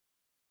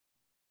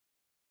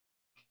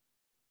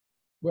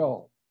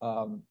Well,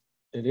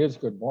 it is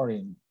good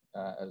morning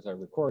as I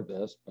record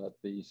this, but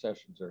the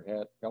sessions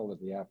are held in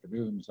the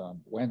afternoons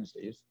on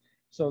Wednesdays.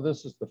 So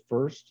this is the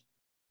first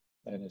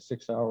in a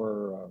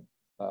 6-hour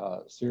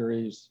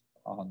series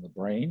on the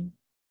brain.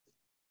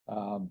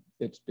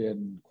 It's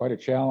been quite a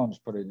challenge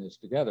putting this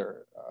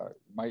together.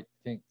 You might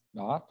think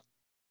not,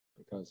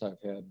 because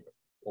I've had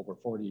over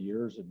 40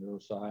 years in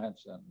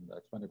neuroscience and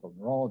clinical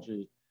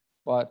neurology,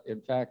 but in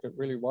fact, it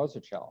really was a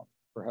challenge,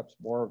 perhaps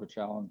more of a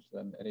challenge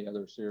than any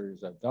other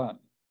series I've done,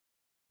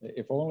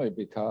 if only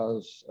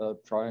because of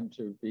trying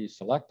to be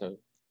selective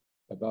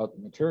about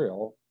the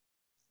material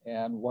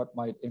and what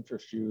might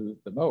interest you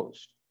the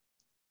most.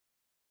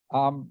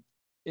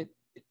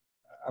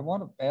 I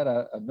want to add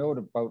a note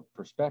about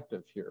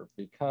perspective here,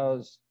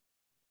 because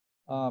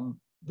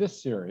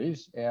this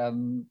series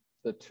and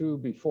the two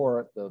before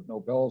it, the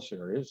Nobel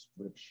series,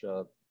 which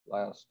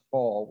last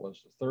fall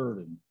was the third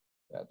in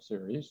that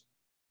series,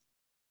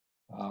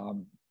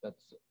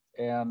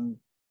 and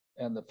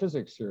the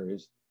physics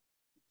series,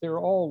 they're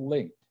all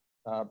linked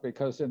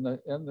because in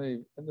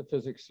the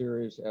physics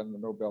series and the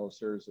Nobel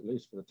series, at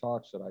least for the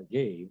talks that I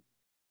gave,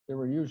 there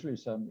were usually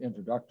some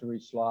introductory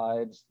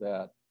slides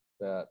that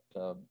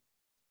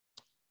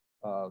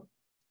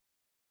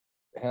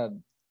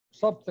had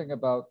something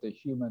about the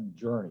human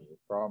journey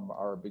from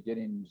our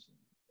beginnings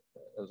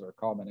as our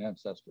common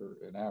ancestor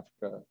in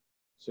Africa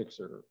 6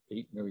 or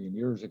 8 million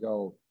years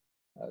ago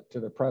to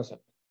the present.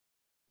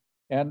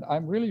 And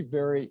I'm really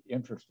very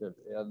interested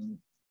in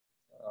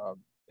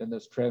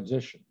this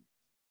transition.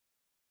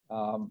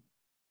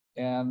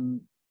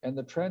 And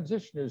the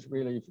transition is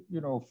really,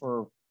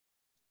 for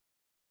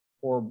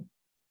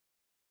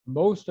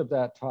most of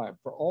that time,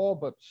 for all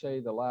but say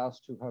the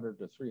last 200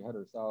 to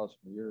 300,000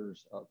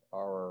 years of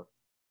our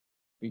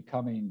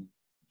becoming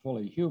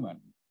fully human,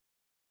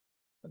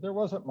 there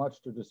wasn't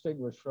much to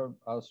distinguish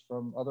us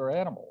from other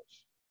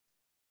animals,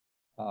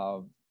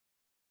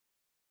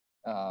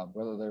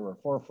 whether they were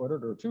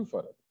 4-footed or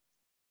 2-footed.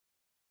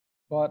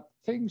 But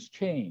things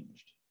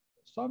changed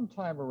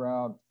sometime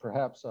around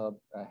perhaps a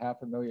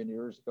 500,000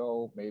 years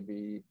ago,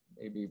 maybe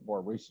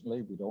more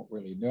recently, we don't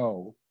really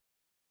know.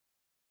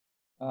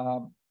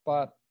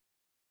 But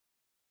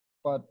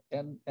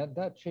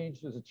that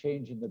change was a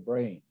change in the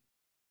brain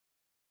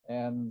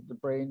and the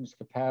brain's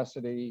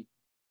capacity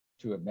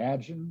to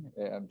imagine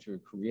and to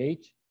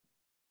create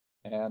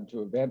and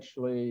to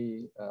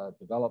eventually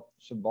develop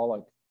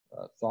symbolic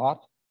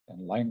thought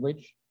and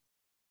language.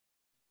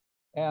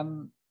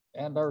 And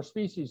our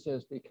species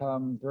has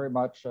become very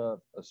much a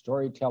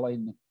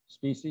storytelling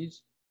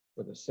species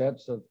with a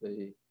sense of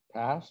the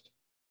past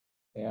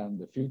and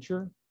the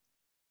future.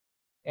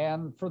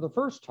 And for the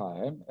first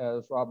time,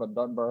 as Robin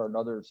Dunbar and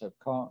others have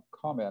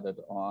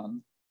commented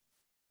on,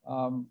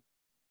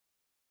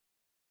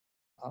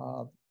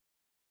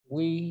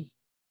 we,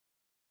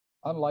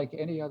 unlike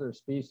any other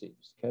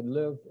species, can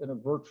live in a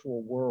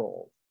virtual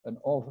world, an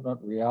alternate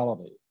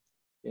reality,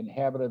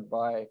 inhabited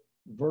by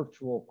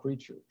virtual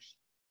creatures.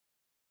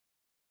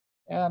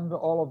 And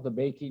all of the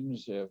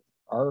makings of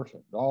art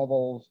and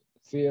novels,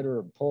 theater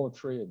and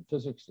poetry and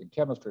physics and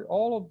chemistry,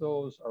 all of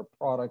those are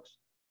products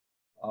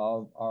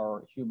of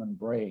our human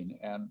brain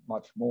and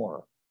much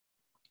more.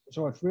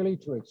 So it's really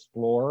to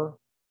explore,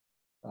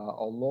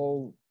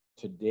 although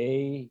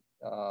today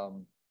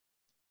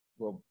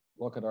we'll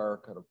look at our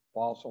kind of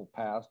fossil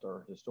past,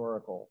 our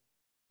historical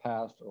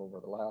past over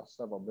the last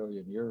several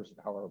million years and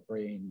how our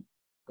brain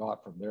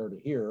got from there to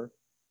here.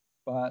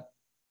 But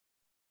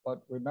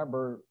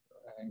remember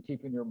and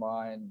keep in your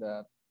mind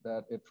that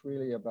it's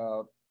really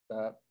about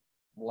that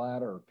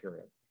latter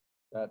period,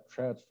 that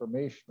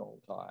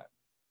transformational time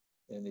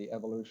in the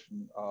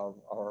evolution of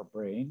our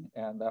brain,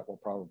 and that will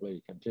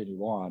probably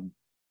continue on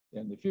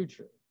in the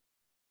future.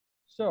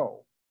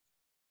 So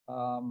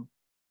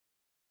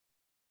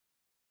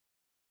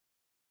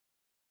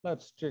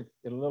let's get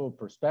a little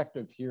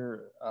perspective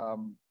here.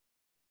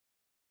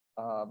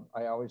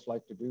 I always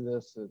like to do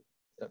this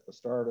at the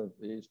start of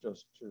these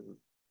just to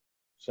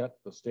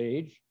set the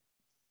stage.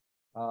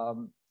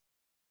 The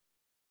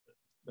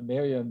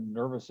mammalian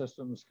nervous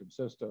systems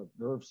consist of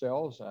nerve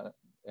cells,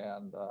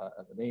 and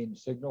the main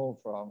signal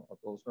from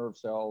those nerve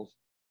cells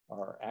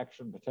are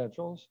action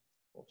potentials.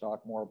 We'll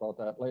talk more about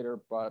that later,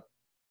 but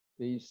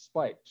these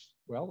spikes,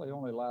 well, they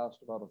only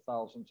last about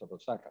 1,000th of a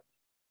second.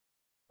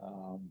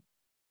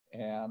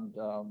 And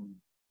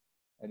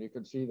you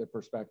can see the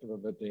perspective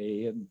of a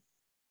day, and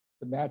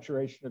the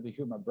maturation of the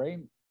human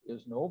brain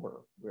isn't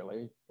over,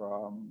 really,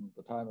 from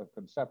the time of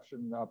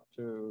conception up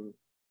to,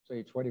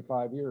 say,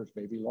 25 years,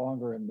 maybe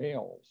longer in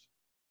males.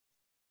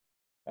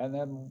 And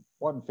then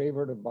one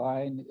favorite of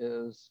mine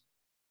is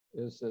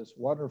this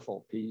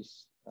wonderful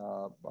piece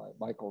by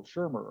Michael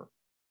Shermer,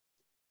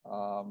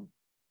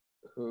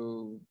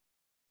 who,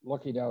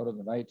 looking out in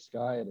the night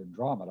sky at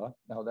Andromeda,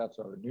 now that's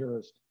our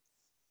nearest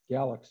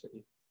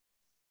galaxy,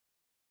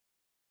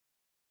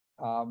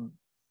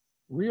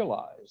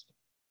 realized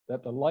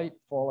that the light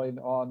falling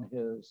on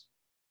his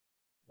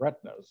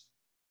retinas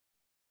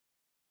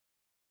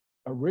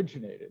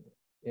originated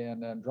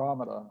in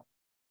Andromeda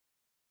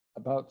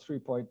about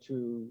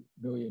 3.2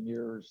 million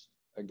years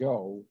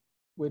ago,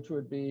 which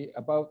would be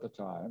about the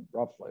time,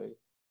 roughly,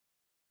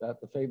 that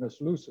the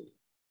famous Lucy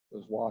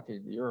was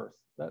walking the earth.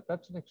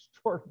 That's an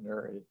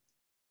extraordinary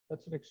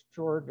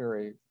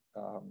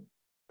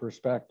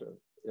perspective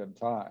in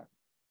time.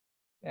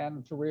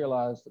 And to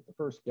realize that the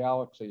first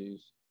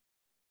galaxies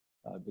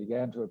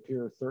began to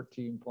appear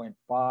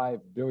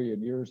 13.5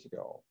 billion years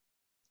ago.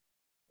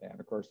 And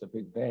of course, the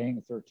Big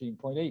Bang,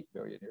 13.8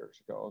 billion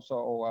years ago.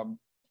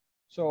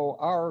 So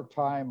our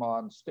time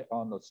on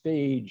the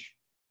stage,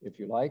 if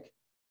you like,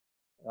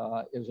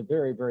 is a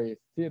very, very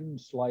thin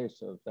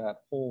slice of that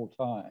whole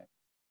time.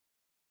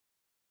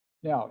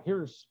 Now,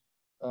 here's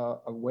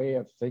a way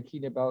of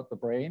thinking about the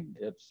brain.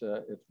 It's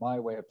my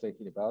way of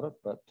thinking about it,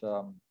 but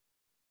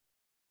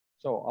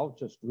so I'll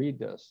just read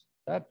this.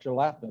 That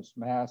gelatinous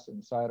mass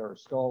inside our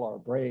skull, our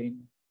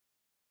brain,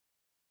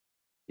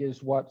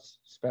 is what's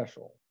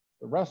special.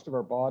 The rest of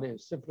our body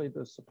is simply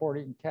the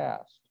supporting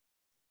cast,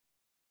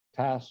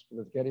 tasked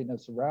with getting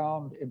us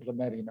around,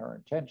 implementing our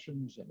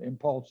intentions and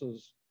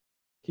impulses,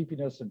 keeping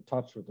us in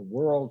touch with the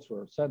world through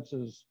our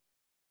senses,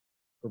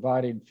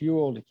 providing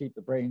fuel to keep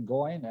the brain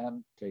going,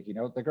 and taking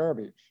out the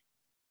garbage.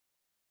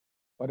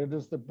 But it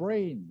is the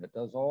brain that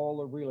does all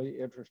the really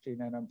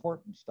interesting and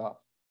important stuff,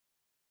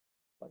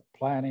 like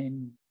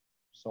planning,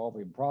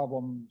 solving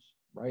problems,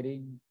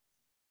 writing,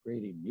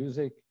 creating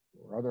music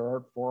or other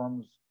art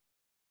forms,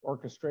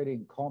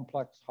 orchestrating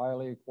complex,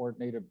 highly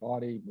coordinated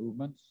body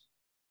movements,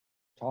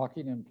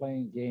 talking and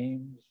playing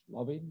games,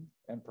 loving,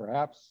 and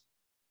perhaps,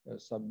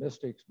 as some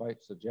mystics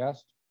might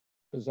suggest,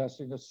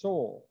 possessing a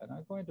soul. And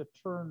I'm going to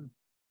turn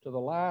to the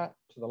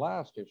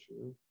last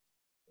issue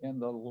in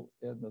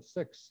the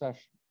sixth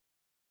session.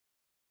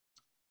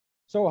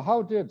 So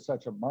how did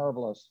such a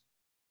marvelous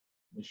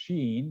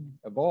machine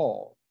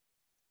evolve?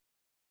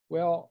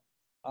 Well,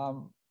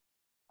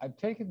 I've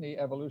taken the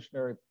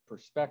evolutionary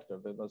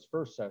perspective in this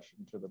first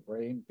session to the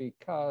brain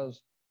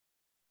because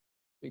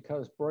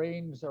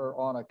brains are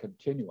on a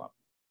continuum.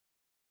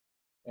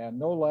 And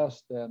no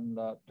less than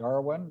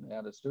Darwin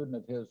and a student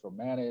of his,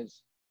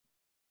 Romanes,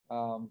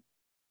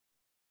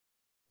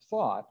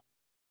 thought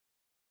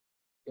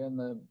in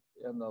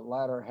the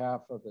latter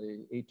half of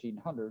the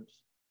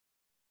 1800s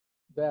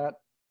that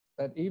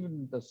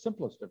even the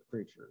simplest of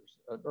creatures,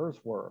 an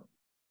earthworm,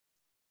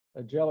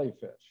 a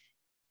jellyfish,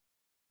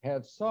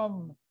 had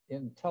some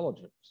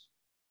intelligence,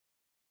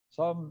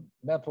 some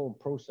mental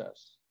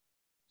process,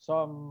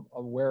 some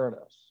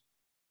awareness.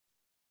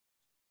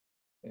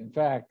 In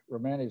fact,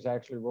 Romanes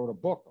actually wrote a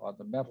book on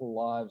the mental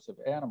lives of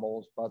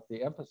animals, but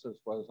the emphasis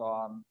was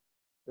on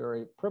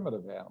very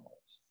primitive animals.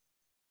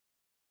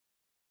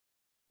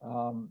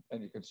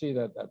 And you can see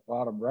that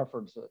bottom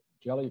reference,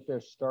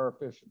 jellyfish,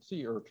 starfish, and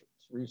sea urchins,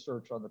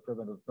 research on the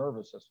primitive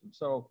nervous system.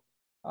 So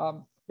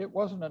it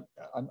wasn't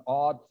an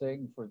odd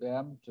thing for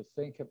them to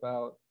think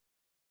about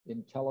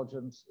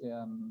intelligence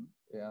in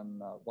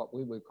what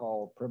we would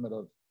call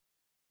primitive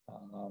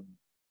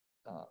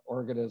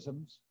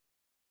organisms.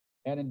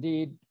 And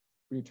indeed,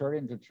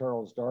 returning to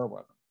Charles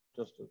Darwin,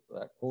 just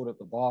that quote at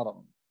the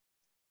bottom.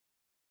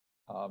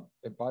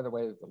 And by the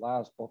way, the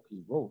last book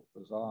he wrote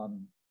was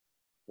on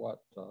what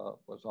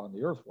was on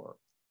the earthworm,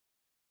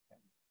 and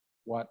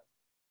what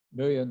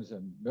millions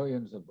and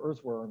millions of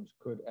earthworms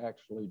could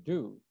actually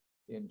do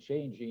in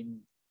changing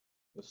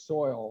the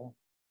soil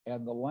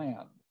and the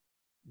land,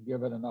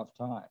 given enough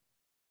time.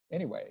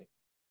 Anyway,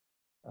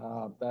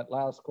 that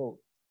last quote,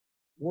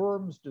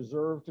 worms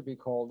deserve to be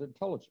called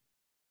intelligent,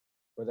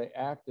 for they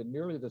act in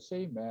nearly the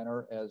same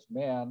manner as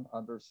man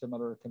under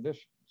similar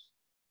conditions.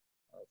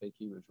 I think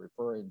he was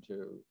referring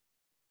to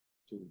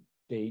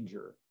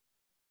danger.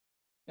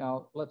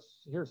 Now,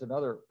 here's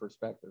another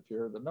perspective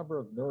here, the number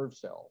of nerve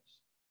cells.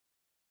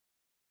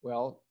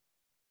 Well,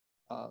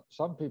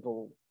 some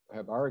people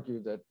have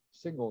argued that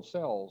single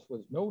cells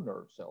with no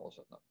nerve cells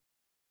in them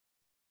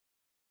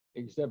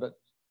exhibit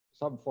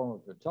some form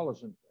of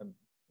intelligence. And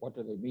what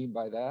do they mean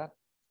by that?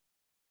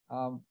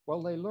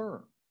 Well, they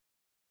learn,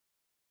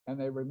 and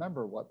they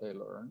remember what they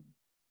learn,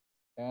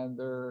 and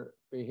their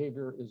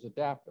behavior is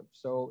adaptive.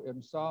 So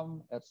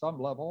at some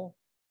level,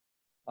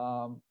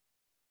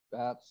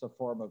 that's a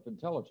form of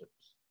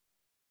intelligence.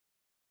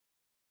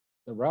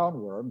 The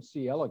roundworm,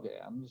 C.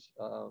 elegans,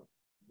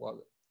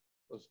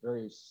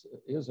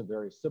 is a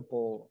very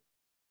simple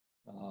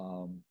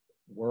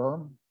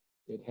worm.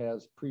 It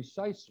has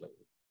precisely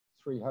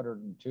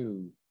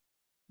 302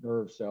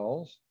 nerve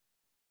cells,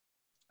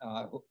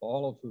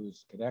 all of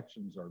whose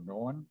connections are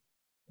known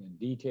in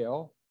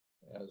detail,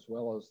 as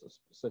well as the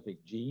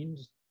specific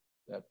genes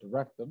that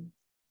direct them.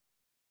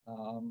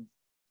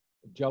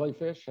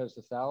 Jellyfish has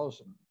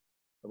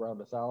around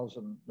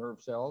 1,000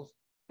 nerve cells,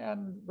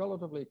 and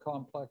relatively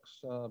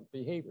complex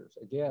behaviors.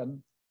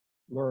 Again,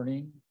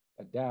 learning,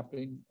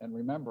 adapting, and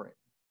remembering.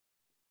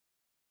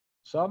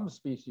 Some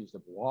species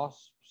of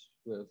wasps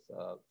with,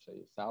 say,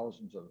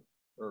 thousands of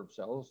nerve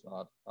cells,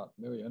 not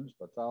millions,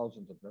 but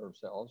thousands of nerve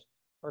cells,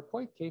 are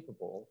quite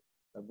capable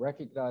of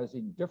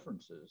recognizing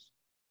differences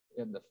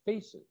in the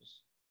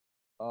faces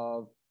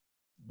of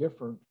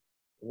different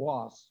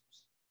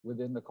wasps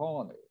within the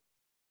colony.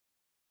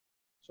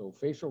 So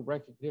facial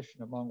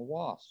recognition among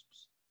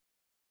wasps.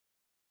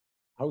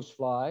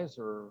 Houseflies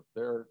are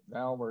there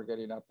now. We're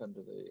getting up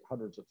into the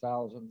hundreds of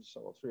thousands,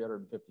 so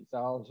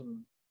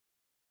 350,000.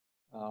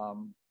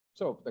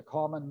 So the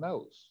common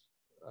mouse,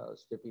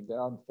 skipping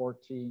down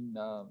 14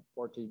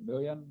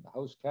 million,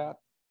 house cat,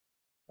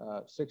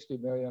 60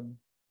 million,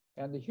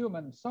 and the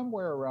human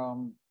somewhere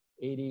around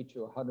 80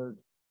 to 100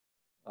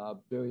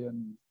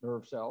 billion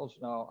nerve cells.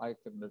 Now I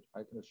can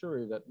assure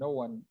you that no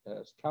one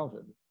has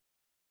counted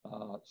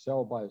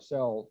cell by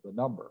cell the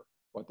number.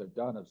 What they've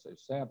done is they've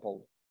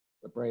sampled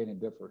the brain in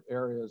different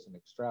areas and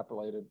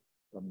extrapolated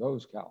from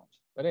those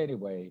counts. But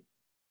anyway,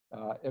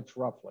 it's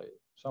roughly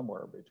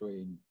somewhere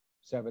between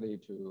 70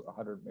 to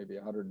 100, maybe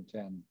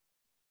 110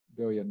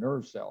 billion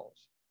nerve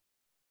cells.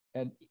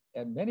 And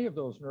many of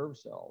those nerve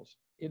cells,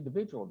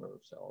 individual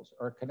nerve cells,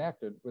 are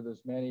connected with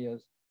as many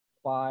as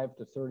 5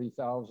 to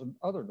 30,000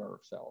 other nerve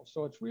cells.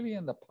 So it's really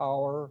in the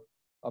power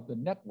of the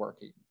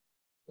networking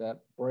that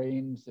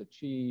brains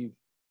achieve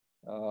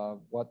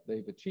what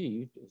they've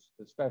achieved,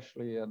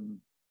 especially in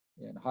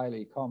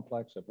highly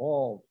complex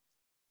evolved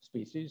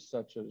species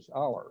such as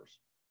ours.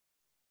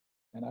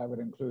 And I would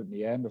include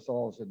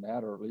Neanderthals in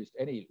that, or at least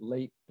any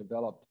late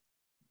developed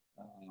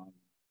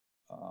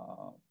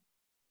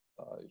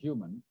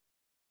human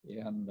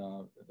in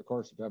the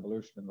course of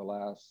evolution in the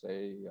last,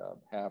 say,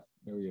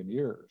 500,000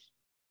 years.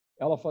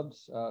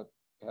 Elephants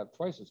have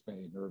twice as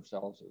many nerve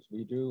cells as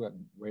we do,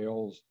 and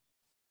whales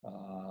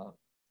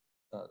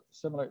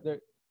similar.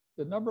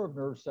 The number of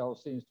nerve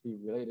cells seems to be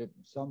related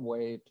in some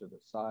way to the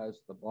size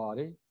of the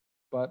body,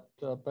 but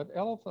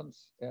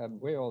elephants and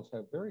whales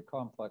have very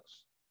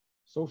complex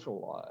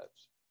social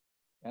lives,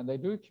 and they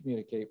do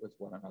communicate with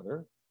one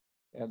another,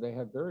 and they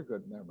have very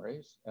good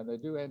memories, and they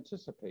do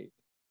anticipate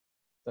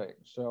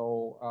things.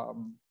 So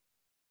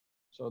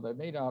so they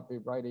may not be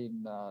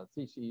writing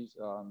theses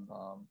on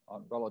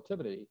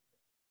relativity,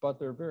 but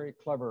they're very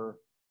clever,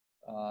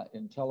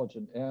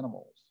 intelligent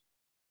animals,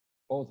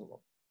 both of them.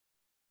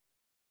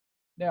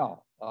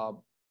 Now,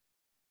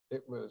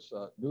 it was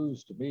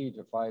news to me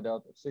to find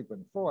out that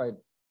Sigmund Freud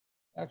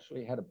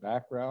actually had a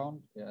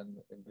background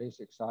in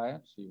basic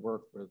science. He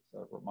worked with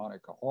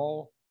Romanica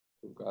Hall,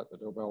 who got the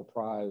Nobel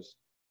Prize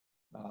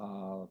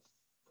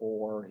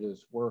for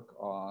his work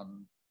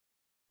on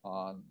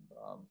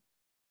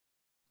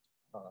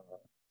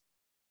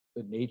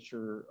the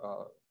nature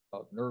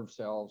of nerve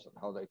cells and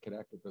how they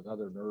connected with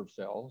other nerve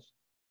cells.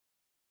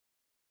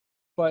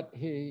 But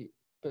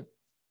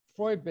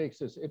Freud makes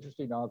this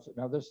interesting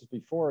observation. Now, this is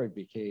before he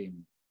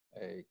became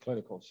a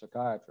clinical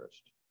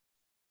psychiatrist.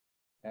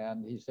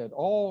 And he said,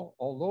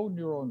 although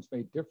neurons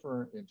may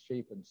differ in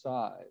shape and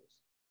size,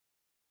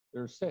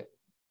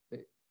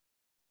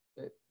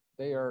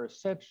 they are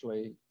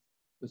essentially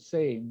the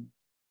same,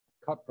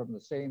 cut from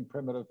the same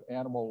primitive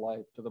animal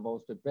life to the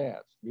most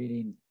advanced,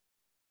 meaning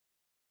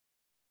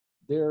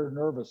their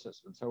nervous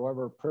systems,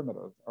 however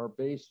primitive, are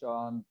based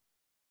on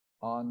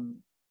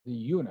the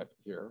unit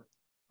here,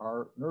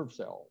 are nerve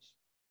cells.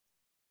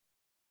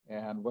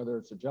 And whether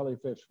it's a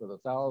jellyfish with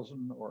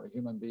 1,000 or a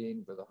human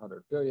being with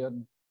 100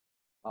 billion,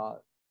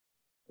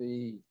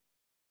 the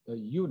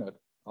unit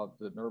of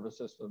the nervous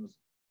systems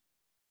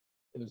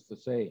is the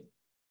same.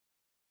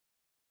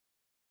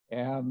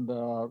 And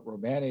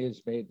Romani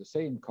has made the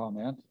same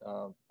comment,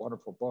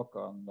 wonderful book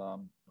on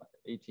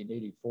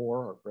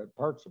 1884, I've read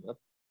parts of it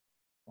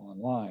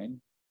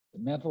online, the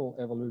mental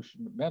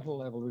evolution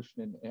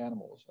in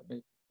animals. I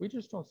mean, we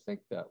just don't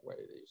think that way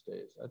these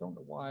days. I don't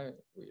know why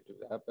we do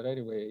that, but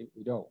anyway,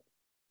 we don't.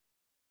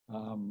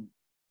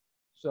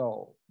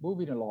 So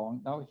moving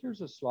along, now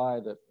here's a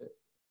slide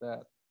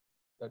that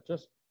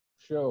just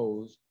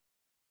shows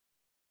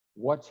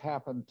what's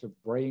happened to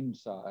brain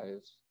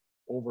size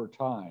over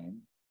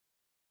time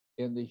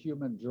in the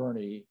human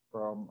journey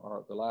from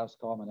the last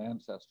common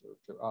ancestor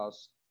to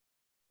us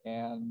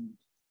and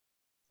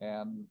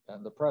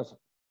the present.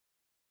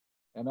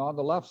 And on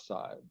the left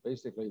side,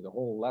 basically the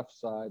whole left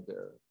side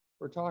there,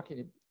 we're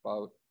talking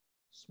about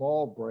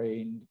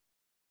small-brained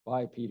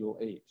bipedal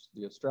apes,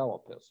 the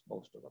Australopiths,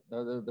 most of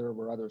them. There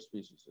were other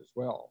species as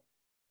well.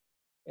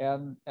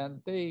 And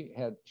they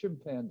had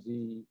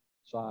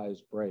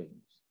chimpanzee-sized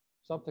brains,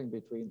 something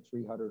between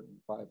 300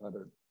 and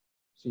 500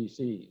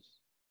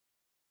 cc's.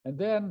 And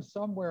then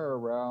somewhere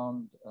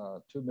around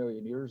 2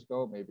 million years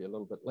ago, maybe a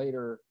little bit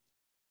later,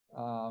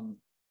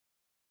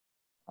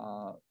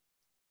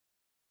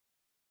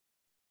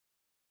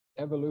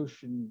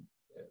 evolution,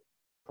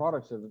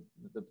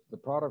 the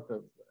product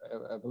of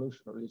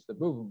evolution, or at least the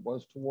movement,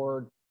 was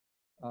toward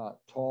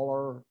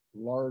taller,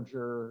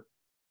 larger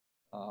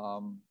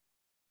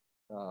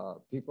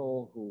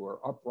people who were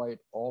upright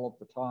all of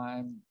the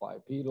time,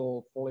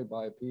 bipedal, fully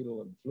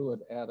bipedal, and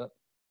fluid at it,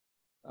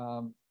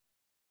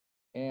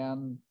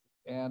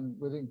 and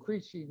with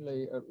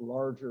increasingly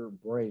larger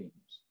brains.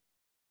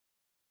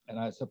 And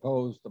I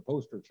suppose the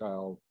poster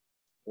child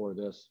for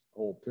this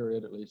whole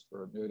period, at least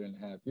for 1.5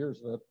 million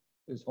years of it,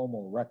 is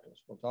Homo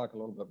erectus. We'll talk a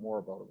little bit more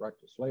about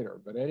erectus later.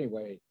 But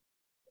anyway,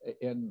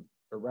 in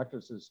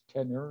erectus's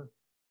tenure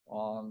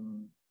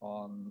on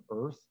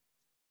Earth,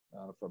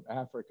 from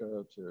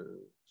Africa to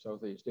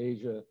Southeast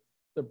Asia,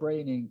 the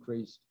brain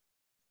increased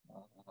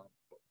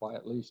by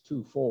at least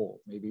twofold,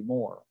 maybe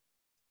more.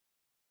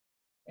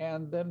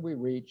 And then we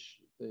reach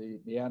the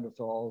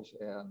Neanderthals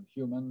and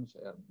humans,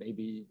 and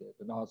maybe the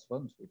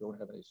Denisovans. We don't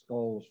have any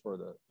skulls for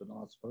the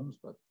Denisovans,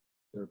 but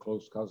they're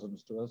close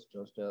cousins to us,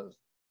 just as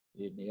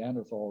the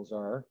Neanderthals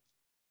are.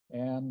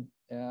 And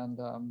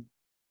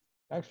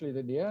actually,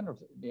 the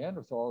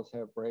Neanderthals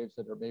have brains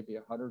that are maybe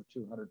 100,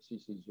 200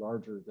 cc's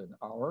larger than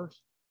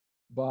ours,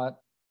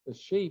 but the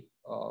shape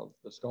of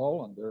the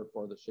skull, and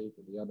therefore the shape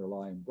of the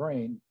underlying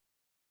brain,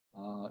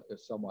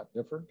 is somewhat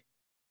different.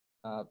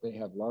 They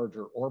have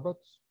larger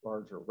orbits,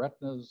 larger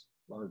retinas,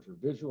 larger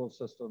visual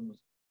systems,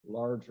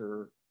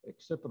 larger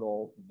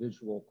occipital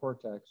visual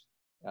cortex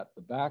at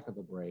the back of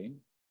the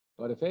brain.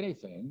 But if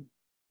anything,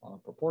 on a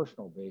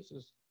proportional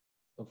basis,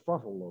 the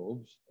frontal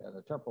lobes and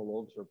the temporal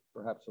lobes are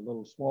perhaps a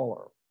little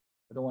smaller.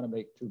 I don't want to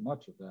make too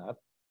much of that,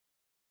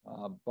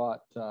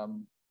 but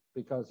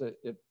because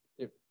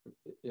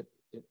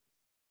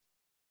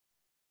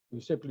we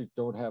simply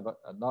don't have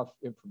enough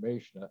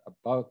information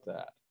about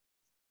that.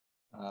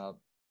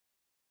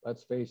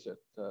 Let's face it,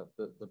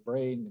 the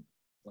brain,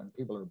 when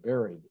people are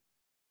buried,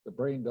 the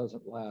brain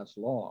doesn't last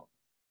long.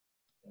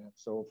 And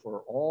so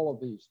for all of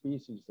these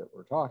species that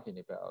we're talking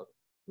about,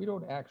 we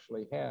don't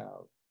actually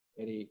have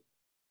any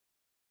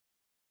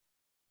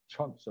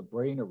chunks of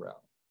brain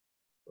around.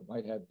 We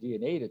might have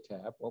DNA to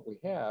tap. What we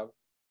have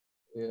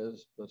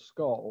is the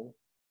skull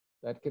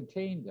that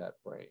contained that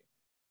brain.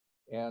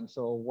 And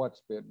so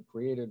what's been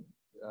created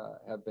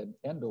have been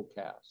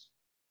endocasts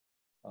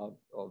of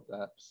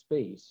that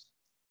space,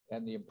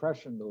 and the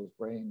impression those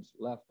brains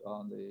left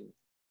on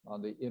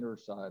the inner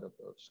side of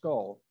the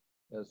skull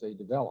as they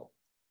develop.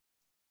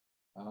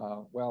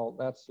 Well,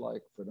 that's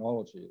like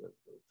phrenology.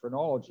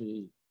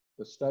 Phrenology,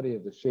 the study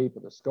of the shape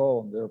of the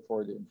skull and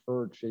therefore the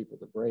inferred shape of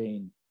the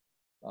brain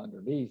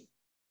underneath,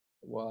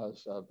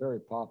 was a very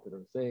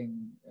popular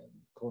thing in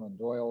Conan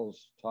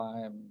Doyle's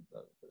time,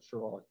 the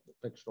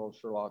fictional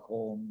Sherlock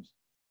Holmes,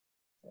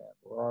 and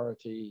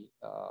Moriarty,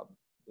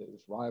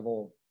 his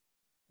rival.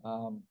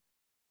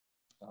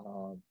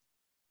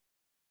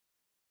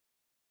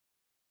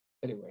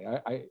 Anyway,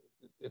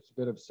 it's a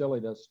bit of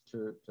silliness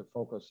to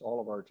focus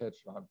all of our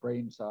attention on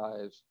brain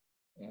size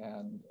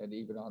and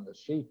even on the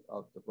shape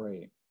of the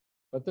brain.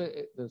 But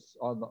this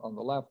on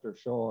the left are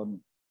shown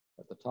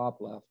at the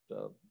top left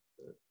the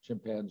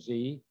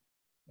chimpanzee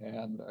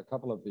and a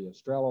couple of the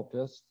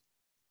Australopiths,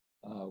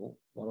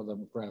 one of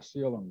them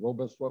gracile and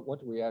robust. What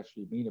do we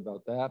actually mean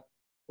about that?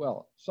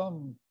 Well,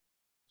 some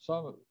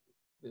of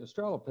the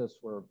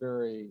Australopiths were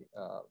very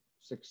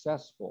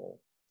successful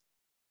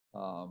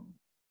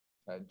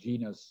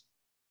genus.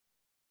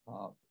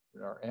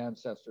 Our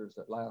ancestors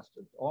that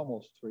lasted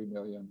almost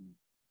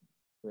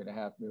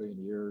 3.5 million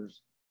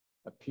years,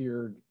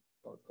 appeared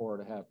about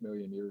 4.5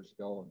 million years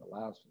ago, and the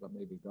last of them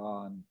may be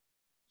gone,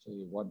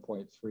 say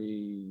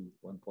 1.3,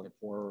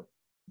 1.4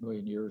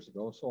 million years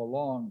ago. So a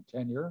long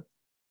tenure,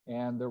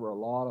 and there were a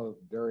lot of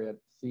variant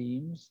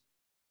themes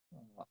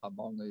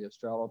among the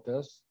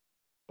Australopiths,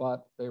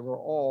 but they were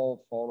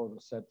all followed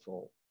a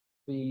central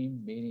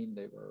theme, meaning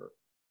they were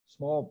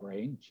small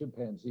brain,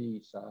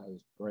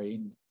 chimpanzee-sized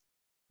brain,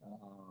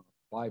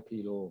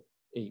 bipedal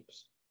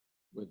apes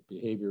with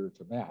behavior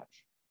to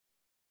match.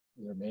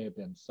 There may have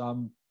been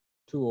some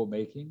tool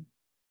making,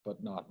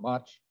 but not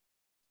much.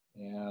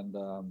 And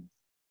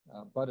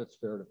but it's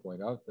fair to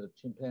point out that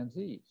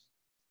chimpanzees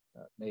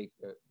make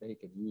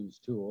and use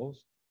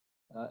tools,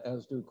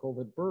 as do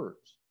covert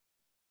birds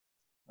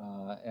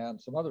and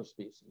some other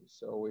species.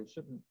 So we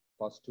shouldn't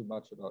fuss too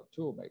much about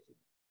tool making.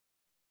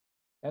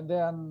 And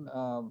then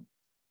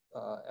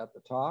at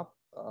the top,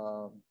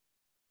 or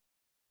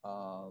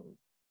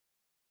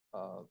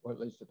at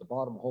least at the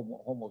bottom,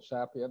 Homo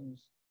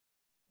sapiens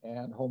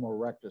and Homo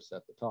erectus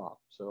at the top.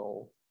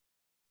 So,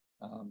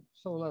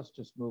 so let's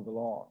just move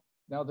along.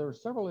 Now, there are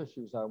several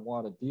issues I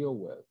want to deal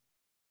with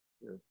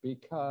here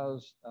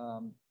because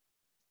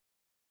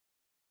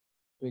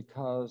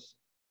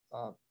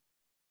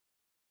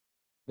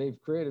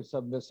they've created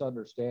some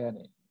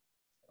misunderstanding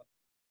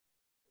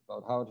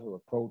about how to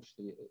approach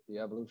the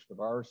evolution of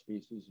our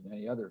species and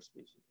any other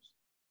species.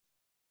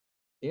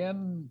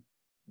 In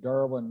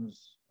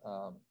Darwin's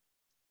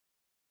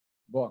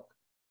book,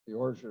 The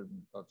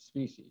Origin of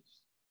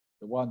Species,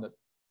 the one that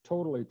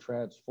totally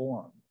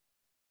transformed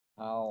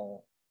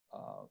how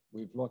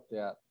we've looked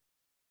at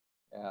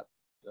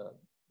the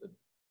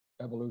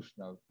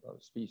evolution of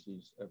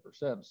species ever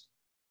since,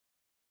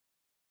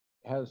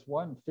 has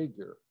one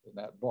figure in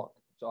that book.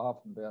 It's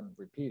often been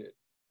repeated,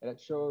 and it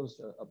shows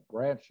a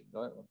branch.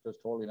 I'm just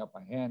holding up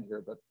my hand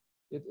here, but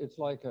it's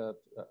like a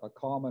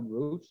common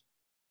root,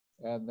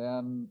 and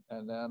then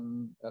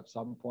at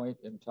some point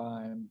in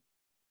time,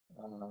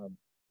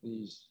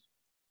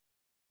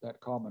 that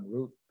common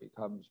root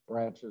becomes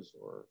branches,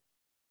 or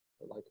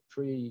like a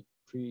tree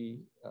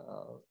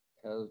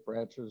has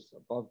branches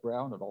above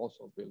ground and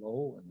also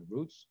below in the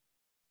roots.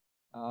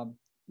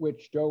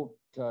 which don't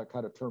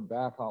kind of turn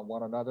back on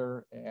one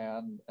another.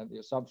 And the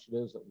assumption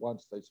is that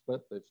once they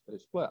split, they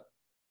split.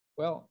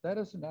 Well, that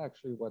isn't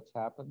actually what's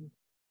happened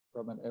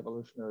from an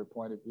evolutionary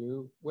point of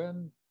view.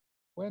 When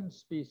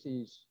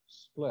species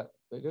split,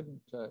 they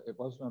didn't, it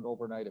wasn't an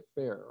overnight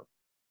affair.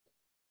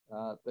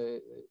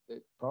 They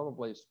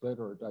probably split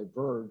or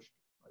diverged,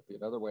 might be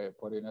another way of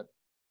putting it,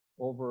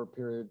 over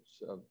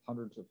periods of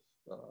hundreds of,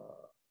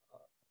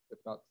 if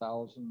not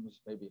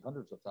thousands, maybe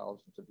hundreds of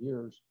thousands of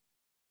years,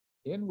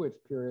 in which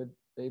period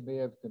they may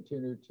have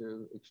continued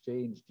to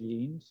exchange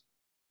genes,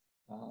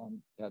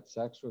 had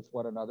sex with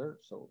one another,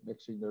 so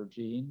mixing their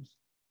genes,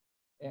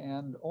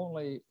 and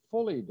only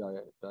fully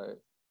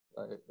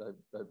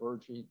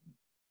diverging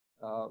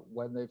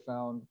when they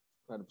found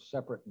kind of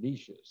separate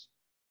niches.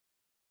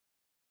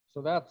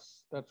 So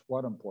that's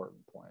one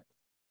important point.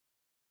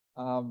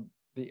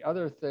 The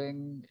other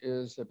thing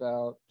is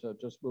about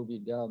just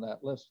moving down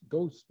that list,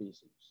 ghost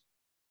species.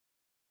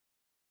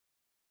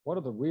 One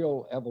of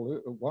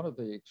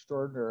the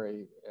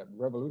extraordinary and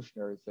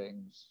revolutionary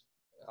things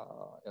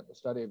in the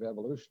study of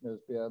evolution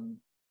has been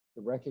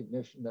the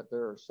recognition that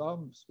there are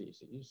some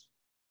species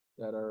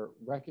that are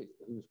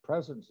whose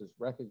presence is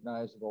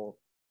recognizable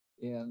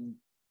in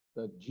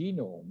the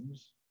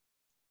genomes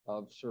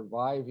of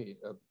surviving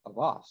of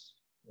us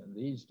in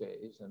these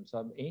days, and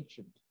some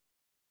ancient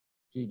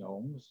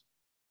genomes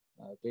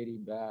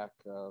dating back,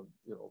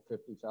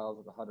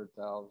 50,000,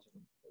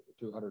 100,000,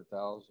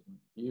 200,000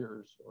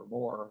 years or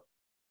more.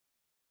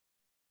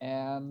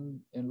 And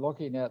in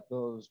looking at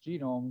those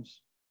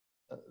genomes,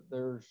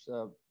 there's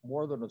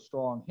more than a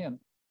strong hint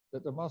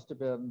that there must have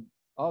been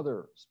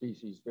other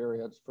species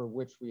variants for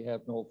which we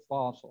have no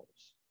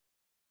fossils.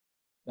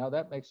 Now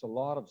that makes a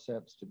lot of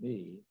sense to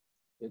me.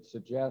 It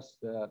suggests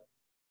that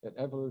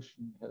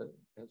evolution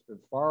has been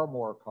far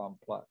more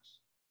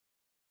complex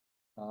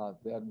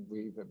than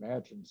we've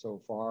imagined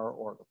so far,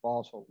 or the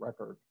fossil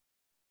record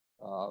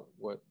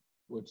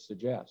would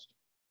suggest.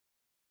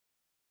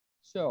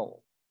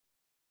 So,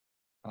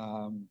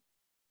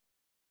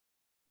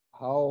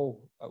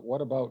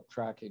 what about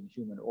tracking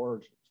human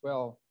origins?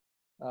 Well,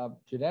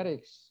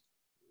 genetics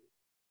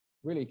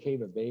really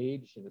came of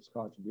age in its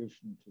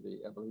contribution to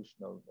the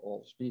evolution of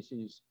all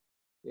species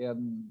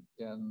in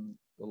the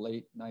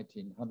late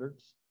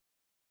 1900s,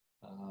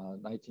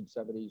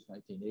 1970s,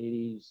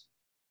 1980s.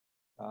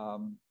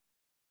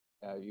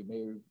 You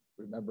may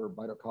remember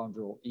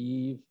mitochondrial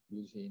Eve,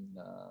 using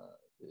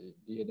the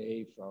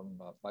DNA from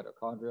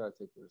mitochondria. I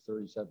think there are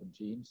 37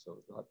 genes, so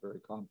it's not very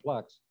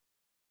complex.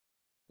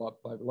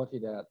 But by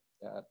looking at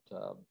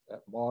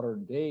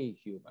modern day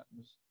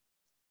humans,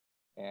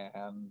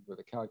 and with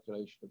a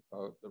calculation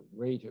about the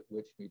rate at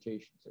which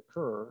mutations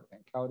occur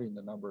and counting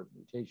the number of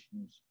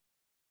mutations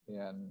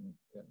in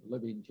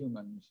living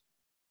humans,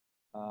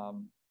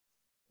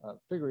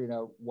 figuring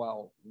out,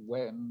 well,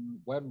 when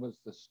was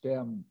the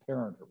stem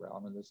parent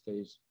around, in this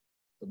case,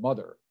 the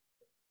mother.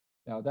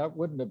 Now, that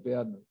wouldn't have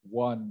been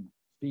one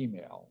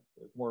female.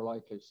 It's more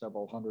likely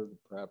several hundred,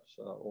 perhaps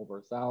over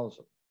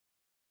 1,000.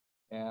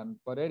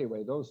 But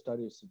anyway, those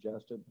studies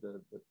suggested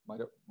that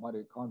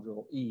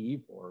mitochondrial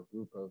Eve, or a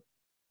group of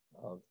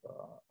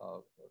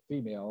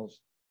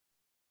females,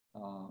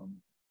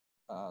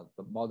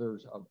 the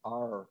mothers of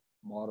our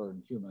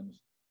modern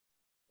humans,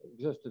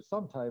 existed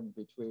sometime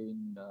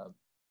between,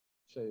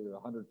 say,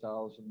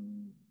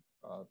 100,000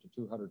 to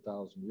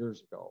 200,000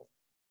 years ago,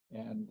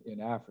 and in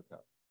Africa.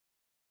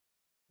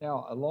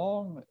 Now,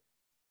 along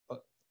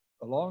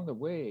the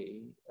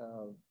way,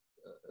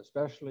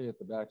 especially at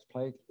the Max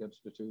Planck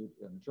Institute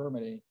in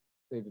Germany,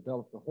 they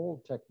developed the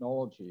whole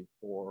technology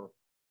for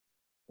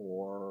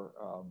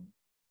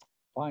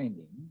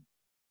finding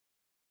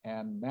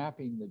and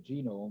mapping the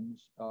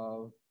genomes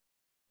of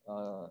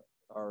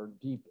our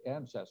deep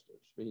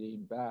ancestors,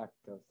 dating back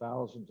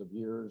thousands of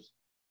years,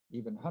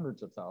 even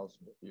hundreds of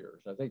thousands of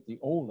years. I think the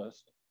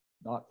oldest,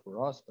 not for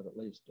us, but at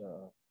least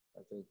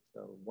I think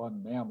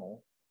one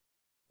mammal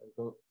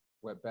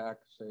went back,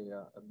 say,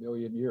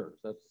 1,000,000 years.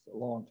 That's a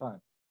long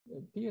time.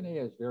 DNA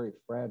is very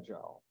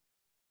fragile,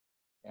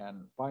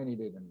 and finding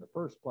it in the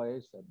first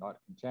place and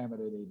not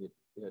contaminating it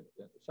in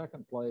the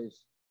second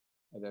place,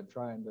 and then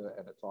trying to,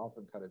 and it's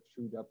often kind of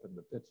chewed up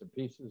into bits and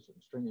pieces,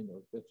 and stringing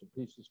those bits and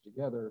pieces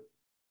together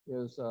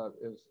is a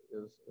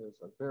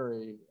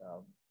very,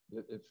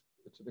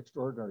 it's an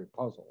extraordinary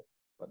puzzle.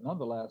 But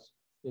nonetheless,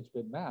 it's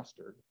been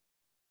mastered.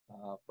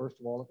 First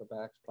of all, at the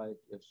Max Planck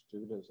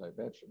Institute, as I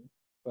mentioned,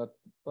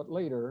 but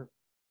later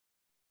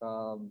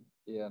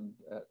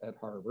at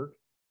Harvard.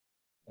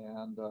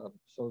 And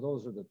so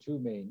those are the two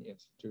main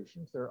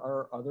institutions. There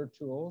are other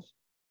tools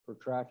for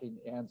tracking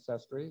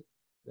ancestry.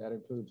 That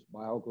includes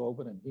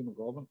myoglobin and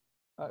hemoglobin.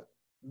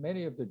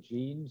 Many of the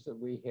genes that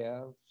we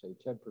have, say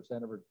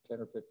 10% of our, 10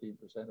 or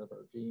 15% of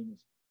our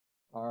genes,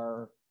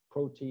 are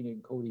protein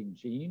encoding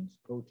genes.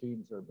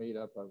 Proteins are made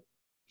up of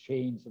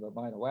chains of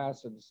amino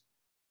acids,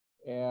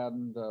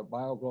 and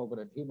myoglobin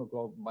and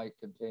hemoglobin might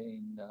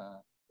contain,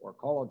 or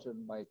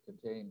collagen might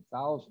contain,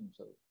 thousands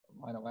of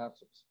amino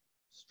acids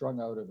strung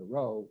out in a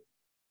row.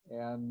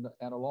 And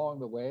along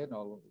the way, in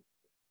an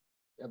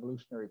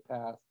evolutionary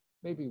path,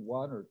 maybe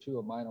one or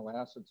two amino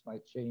acids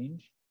might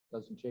change.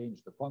 Doesn't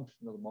change the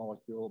function of the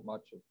molecule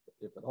much,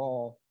 if at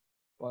all,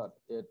 but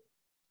it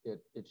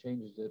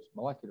changes its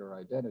molecular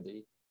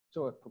identity.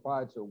 So it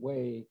provides a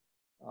way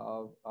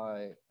of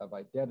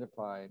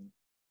identifying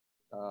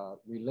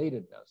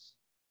relatedness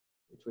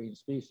between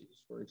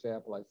species. For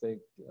example, I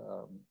think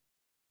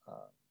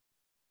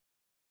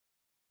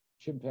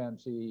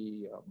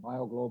chimpanzee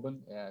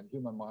myoglobin and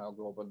human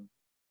myoglobin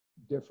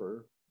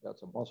differ.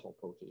 That's a muscle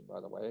protein,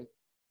 by the way.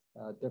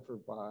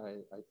 Differs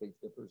by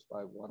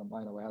one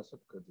amino acid,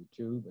 could be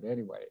two, but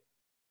anyway,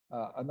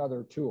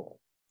 another tool.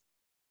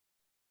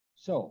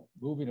 So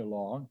moving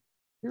along,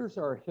 here's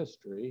our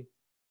history,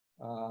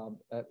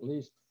 at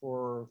least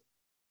for,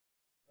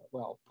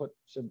 well, put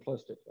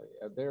simplistically,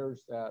 and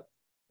there's that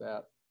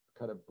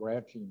kind of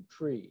branching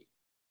tree.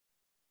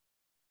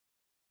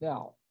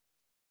 Now,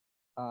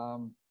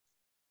 the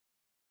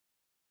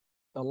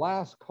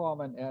last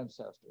common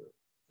ancestor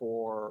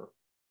for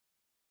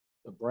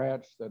the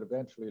branch that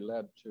eventually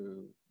led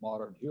to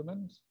modern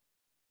humans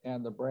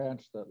and the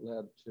branch that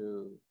led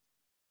to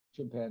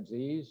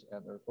chimpanzees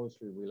and their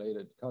closely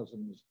related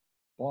cousins,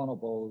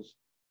 bonobos,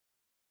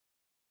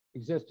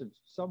 existed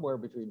somewhere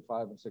between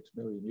 5 and 6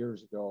 million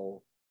years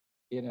ago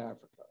in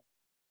Africa.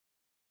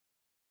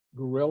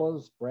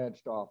 Gorillas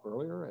branched off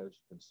earlier, as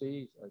you can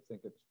see. I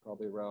think it's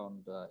probably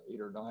around 8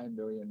 or 9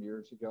 million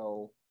years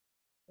ago,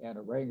 and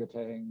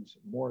orangutans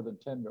more than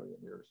 10 million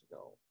years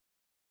ago.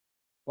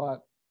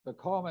 But the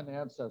common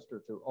ancestor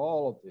to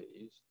all of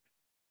these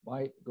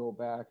might go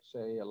back,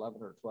 say,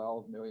 11 or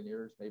 12 million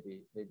years,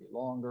 maybe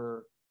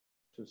longer,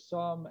 to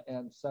some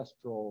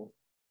ancestral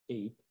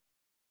ape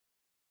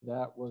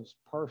that was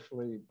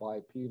partially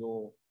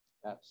bipedal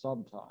at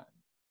some time,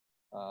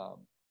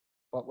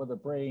 but with a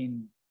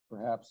brain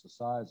perhaps the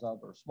size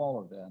of or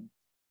smaller than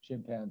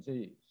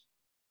chimpanzees.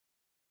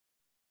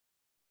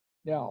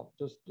 Now,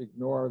 just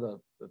ignore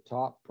the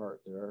top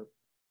part there,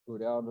 go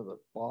down to the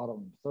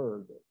bottom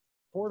third.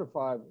 4 to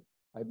 5,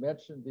 I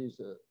mentioned these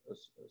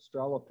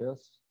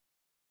Australopiths.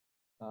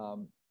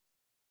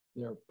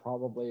 They're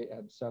probably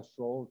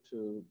ancestral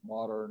to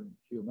modern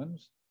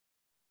humans.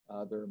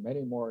 There are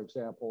many more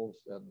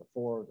examples than the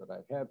 4 that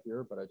I have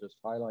here, but I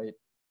just highlight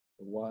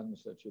the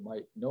ones that you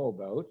might know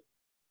about,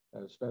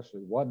 and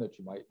especially one that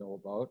you might know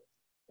about,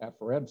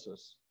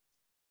 Afarensis,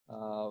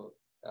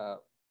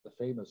 the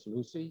famous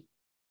Lucy,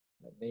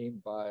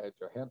 named by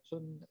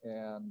Johansson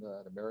and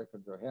an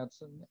American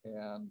Johansson,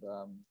 and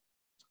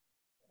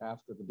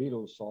after the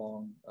Beatles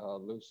song,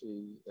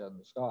 Lucy in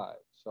the Sky.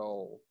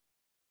 So,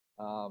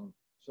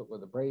 so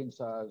with a brain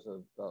size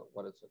of,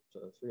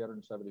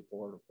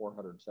 374 to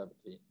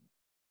 417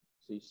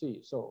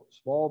 cc. So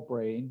small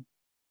brain,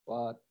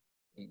 but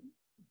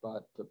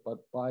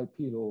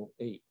bipedal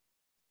ape.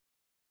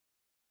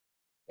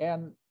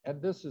 And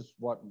this is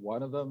what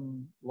one of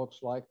them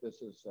looks like.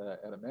 This is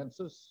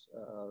Edamensis,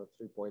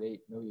 3.8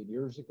 million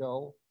years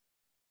ago.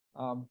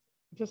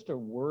 Just a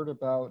word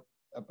about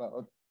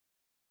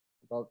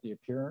the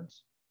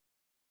appearance.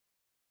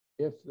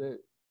 If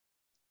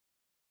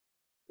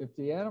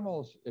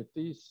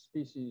these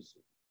species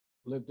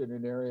lived in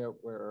an area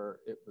where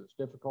it was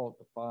difficult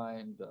to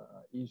find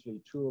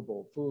easily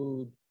chewable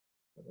food,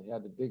 they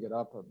had to dig it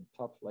up on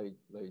tough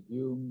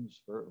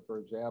legumes, for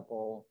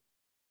example,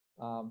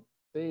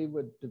 they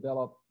would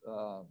develop,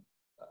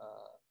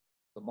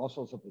 the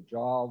muscles of the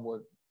jaw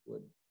would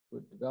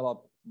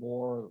develop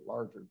more,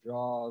 larger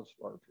jaws,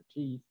 larger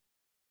teeth,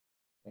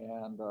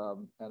 and a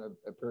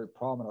very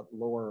prominent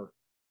lower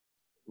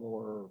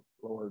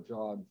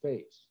jaw and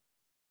face.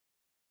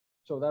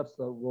 So that's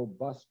the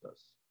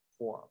robustus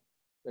form.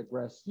 The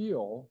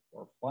gracile,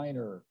 or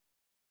finer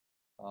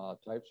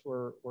types,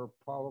 were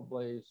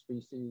probably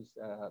species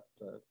that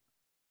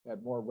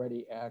had more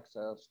ready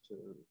access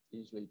to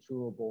easily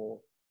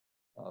chewable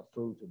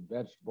fruit and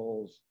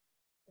vegetables,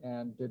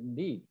 and didn't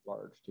need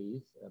large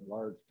teeth and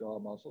large jaw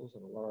muscles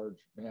and a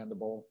large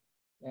mandible,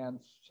 and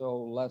so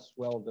less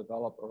well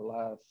developed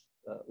or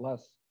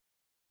less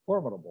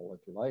formidable,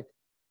 if you like,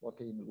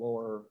 looking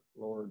lower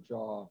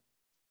jaw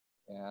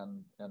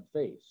and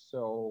face.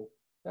 So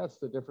that's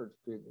the difference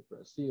between the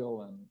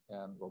gracile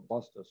and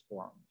robustus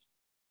forms.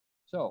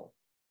 So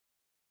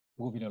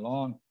moving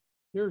along,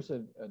 here's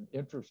an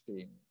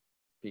interesting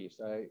piece.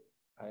 I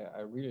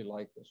really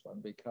like this one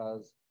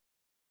because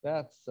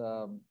that's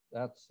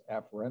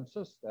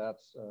Afarensis.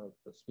 That's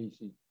the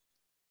species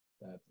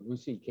that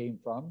Lucy came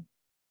from,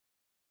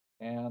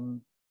 but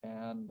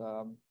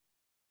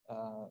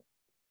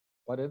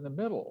in the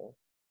middle,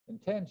 in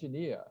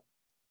Tanzania,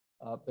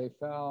 they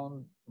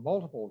found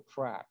multiple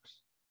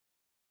tracks,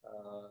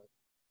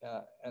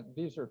 and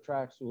these are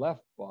tracks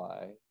left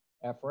by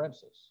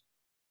Afarensis.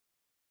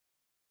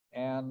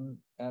 And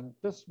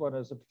this one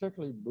is a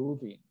particularly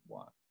moving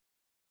one,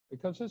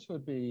 because this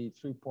would be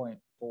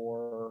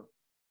 3.4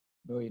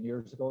 million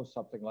years ago,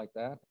 something like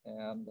that.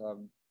 And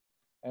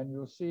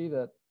you'll see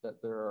that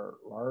there are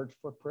large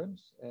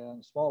footprints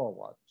and smaller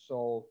ones.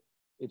 So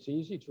it's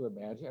easy to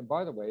imagine. And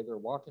by the way, they're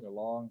walking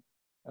along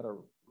at a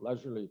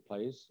leisurely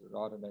pace. They're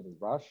not in any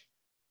rush.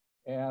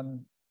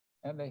 And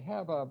they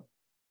have a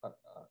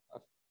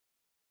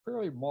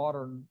fairly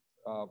modern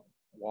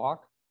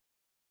walk,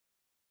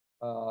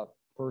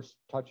 first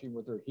touching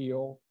with their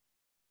heel,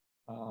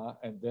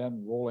 and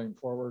then rolling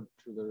forward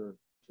to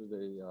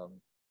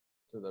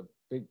the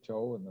big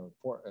toe and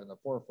the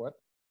forefoot,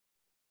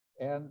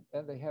 and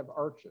they have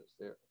arches.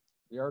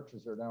 The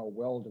arches are now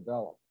well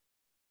developed,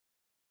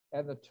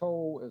 and the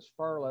toe is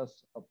far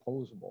less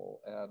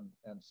opposable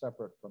and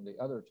separate from the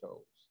other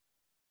toes.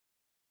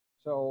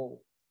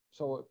 So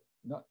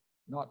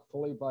not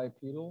fully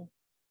bipedal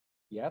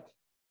yet,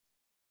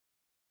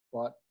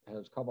 but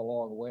has come a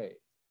long way.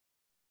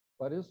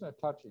 But isn't it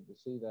touching to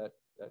see that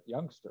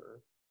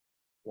youngster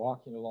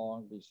walking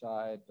along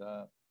beside,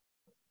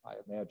 I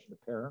imagine, a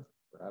parent,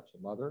 perhaps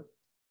a mother?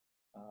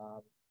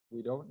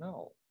 We don't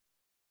know.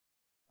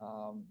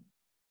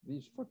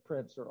 These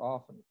footprints are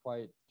often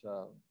quite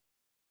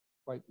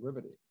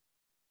riveting,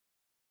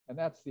 and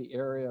that's the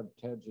area of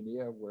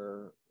Tanzania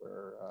where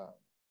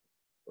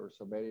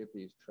so many of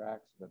these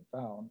tracks have been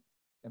found.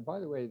 And by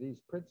the way, these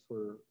prints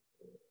were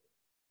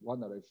one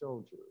that I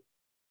showed you.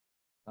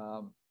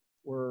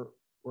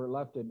 Were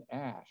left in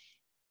ash,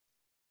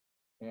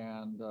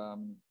 and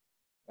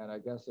I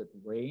guess it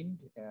rained,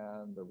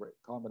 and the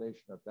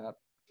combination of that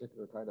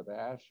particular kind of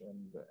ash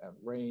and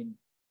rain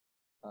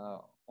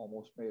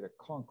almost made a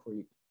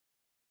concrete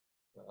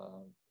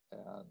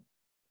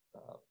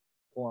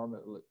form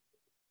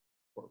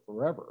for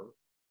forever,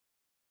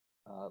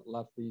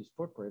 left these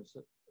footprints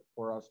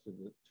for us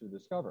to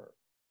discover.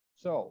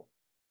 So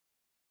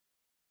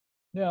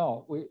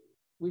now we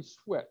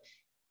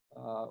switch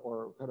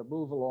or kind of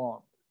move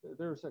along.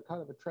 There's a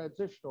kind of a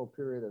transitional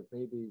period of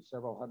maybe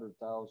several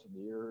 100,000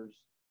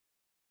 years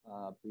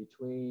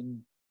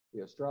between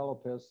the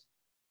Australopiths,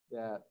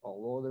 that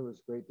although there was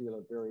a great deal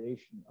of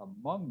variation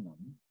among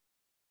them,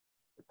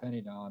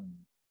 depending on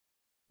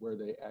where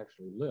they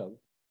actually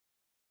lived,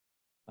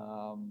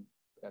 and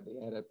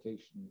the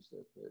adaptations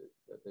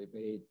that they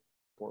made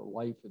for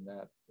life in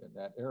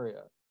that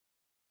area,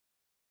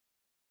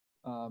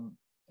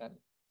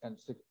 and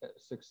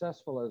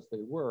successful as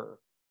they were,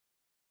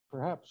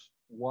 perhaps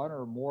one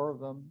or more of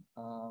them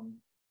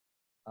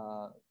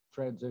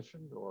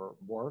transitioned or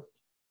morphed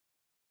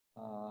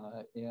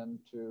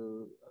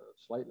into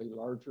slightly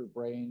larger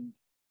brained,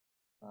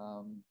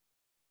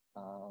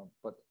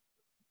 but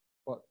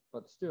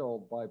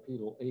still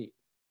bipedal ape.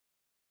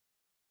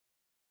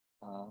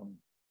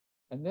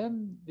 And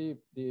then the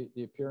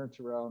appearance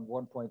around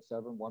 1.7,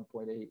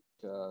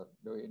 1.8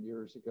 million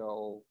years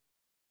ago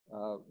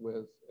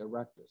with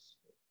erectus,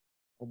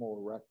 Homo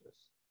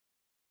erectus.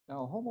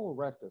 Now, Homo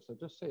erectus, I'll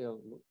just say a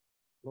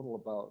little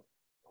about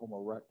Homo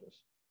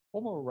erectus.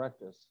 Homo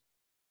erectus,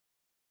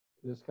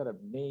 this kind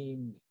of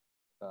named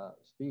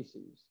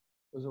species,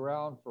 was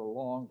around for a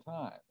long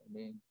time. I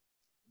mean,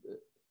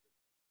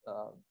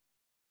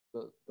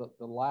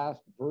 the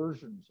last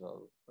versions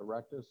of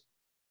erectus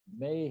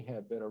may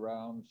have been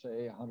around,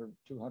 say, 100,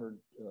 200,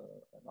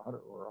 100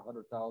 or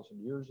 100,000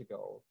 years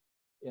ago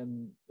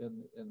in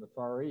the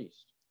Far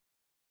East.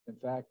 In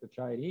fact, the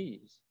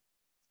Chinese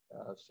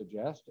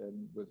suggest,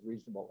 and with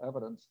reasonable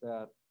evidence,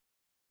 that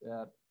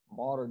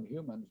modern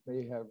humans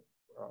may have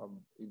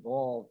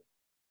evolved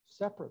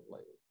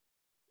separately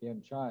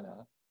in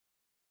China,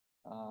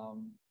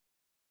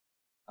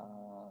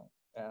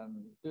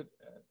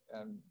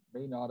 and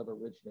may not have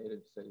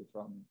originated, say,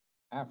 from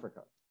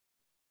Africa.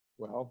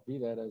 Well, be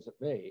that as it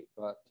may,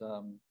 but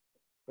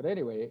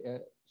anyway,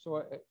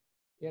 so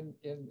in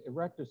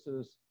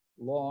Erectus's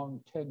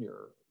long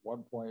tenure,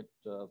 1.5,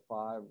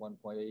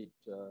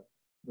 1.8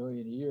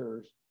 million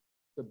years,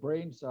 the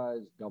brain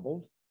size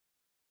doubled,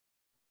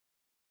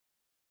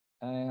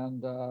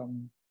 and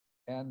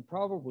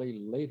probably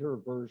later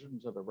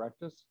versions of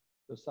Erectus,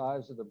 the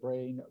size of the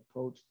brain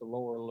approached the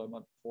lower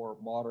limit for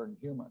modern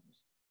humans,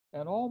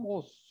 and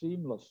almost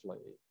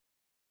seamlessly,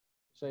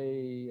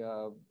 say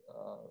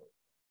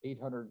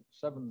 800,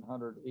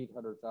 700,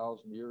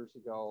 800,000 years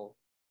ago,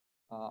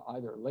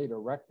 either late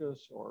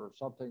Erectus or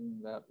something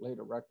that late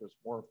Erectus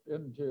morphed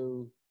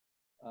into,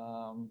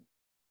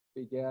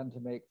 began to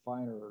make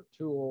finer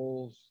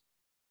tools,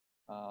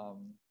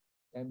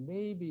 and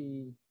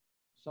maybe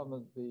some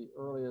of the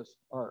earliest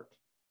art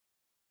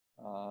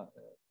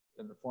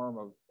in the form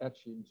of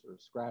etchings or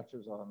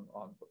scratches on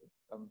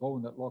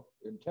bone that looked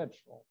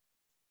intentional.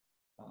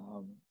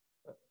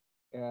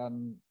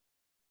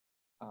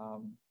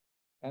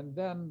 And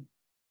then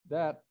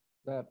that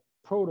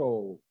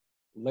proto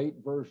late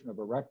version of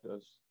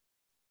Erectus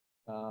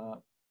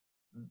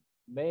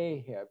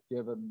may have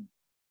given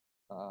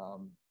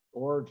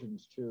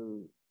origins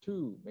to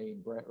three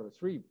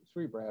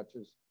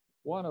branches,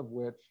 one of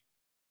which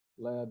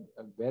led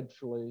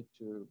eventually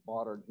to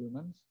modern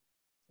humans,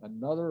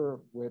 another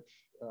of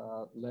which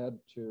led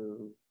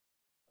to,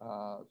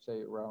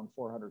 say, around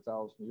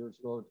 400,000 years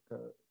ago,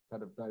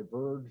 kind of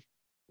diverged.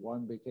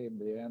 One became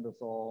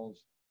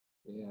Neanderthals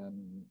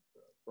in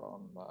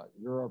from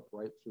Europe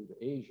right through to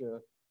Asia.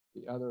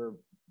 The other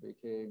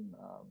became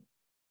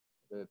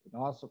the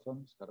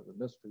Denisovans, kind of a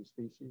mystery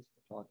species.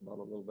 We'll talk about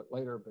a little bit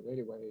later, but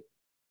anyway,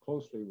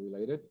 closely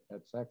related,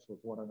 had sex with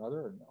one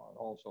another, and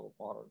also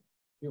modern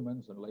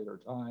humans in later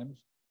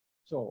times.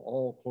 So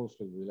all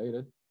closely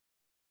related.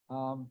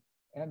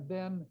 And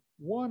then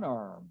one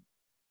arm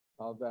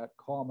of that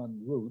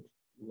common root,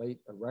 late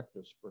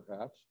erectus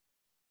perhaps,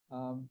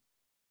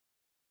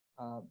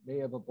 may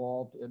have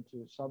evolved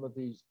into some of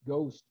these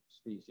ghost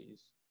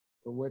species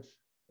for which,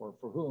 or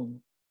for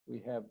whom, we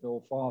have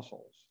no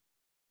fossils.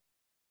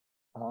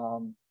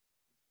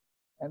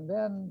 And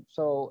then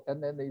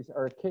these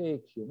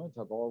archaic humans,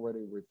 I've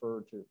already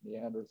referred to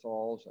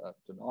Neanderthals,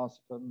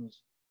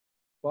 Denisovans,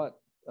 but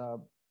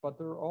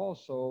they're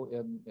also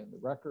in the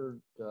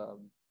record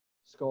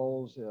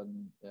skulls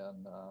in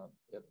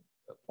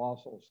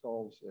fossil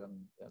skulls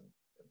in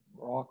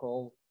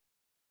Morocco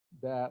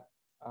that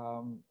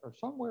are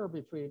somewhere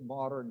between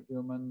modern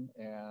human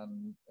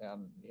and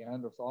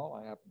Neanderthal.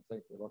 I happen to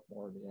think they look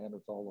more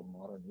Neanderthal than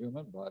modern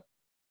human, but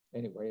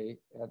anyway,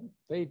 and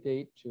they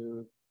date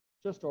to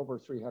just over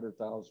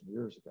 300,000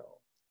 years ago.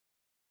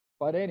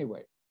 But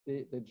anyway,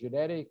 the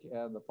genetic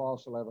and the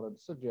fossil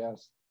evidence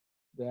suggests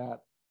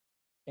that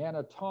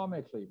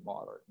anatomically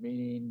modern,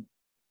 meaning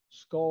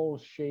skull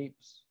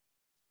shapes,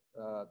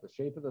 the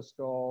shape of the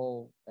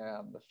skull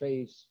and the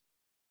face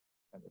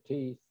and the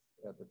teeth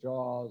and the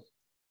jaws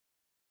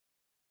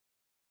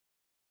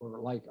were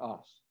like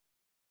us.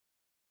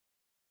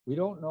 We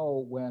don't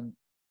know when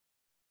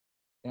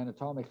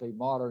anatomically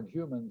modern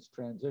humans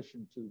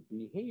transition to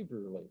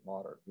behaviorally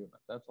modern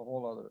humans. That's a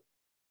whole other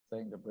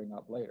thing to bring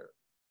up later.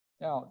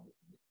 Now,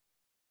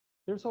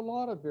 there's a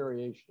lot of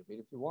variation. I mean,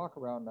 if you walk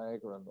around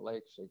Niagara and the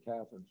Lakes, St.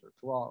 Catharines or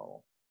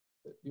Toronto,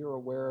 you're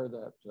aware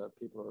that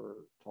people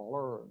are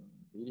taller and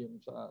medium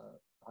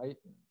height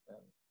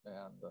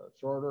and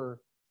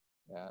shorter,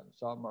 and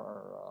some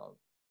are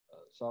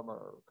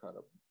kind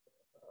of,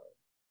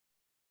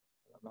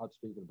 I'm not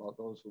speaking about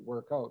those who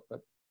work out,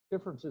 but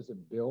differences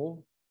in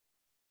build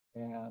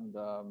and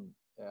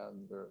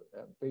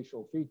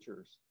facial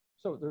features.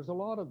 So there's a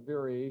lot of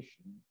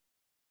variation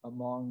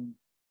among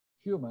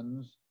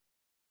humans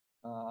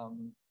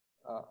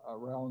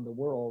around the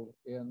world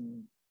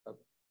in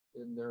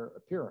their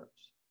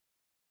appearance,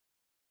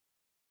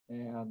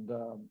 and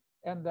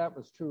that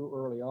was true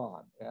early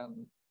on.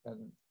 And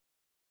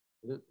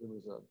it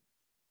was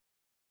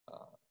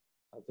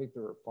I think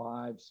there are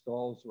 5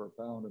 skulls that were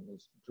found in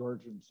this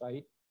Georgian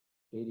site,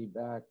 dating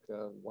back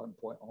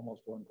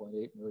almost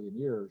 1.8 million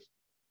years,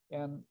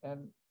 and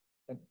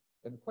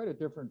quite a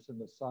difference in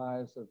the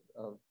size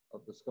of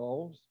the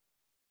skulls.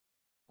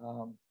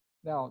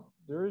 Now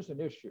there is an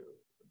issue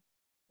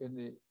in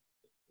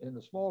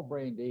the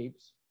small-brained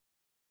apes.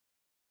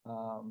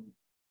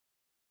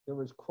 There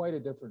was quite a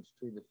difference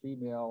between the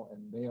female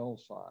and male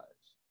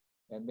size,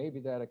 and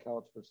maybe that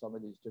accounts for some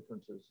of these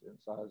differences in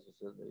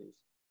sizes of these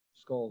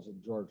skulls in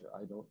Georgia.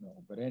 I don't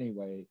know, but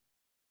anyway,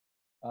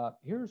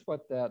 here's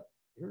what that.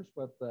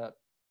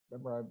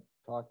 Remember, I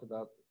talked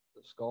about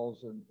the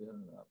skulls in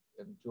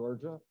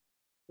Georgia.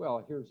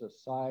 Well, here's a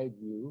side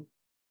view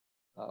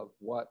of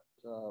what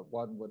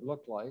one would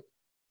look like,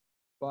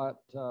 but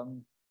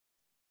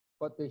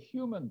the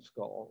human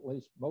skull, at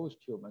least most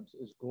humans,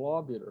 is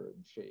globular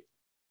in shape,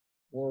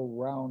 more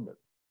rounded.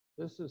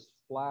 This is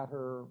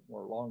flatter,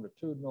 more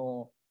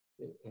longitudinal.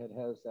 It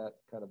has that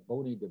kind of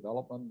bony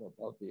development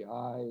about the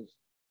eyes.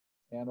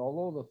 And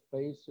although the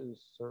face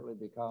has certainly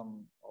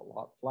become a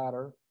lot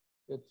flatter,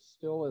 it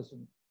still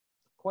isn't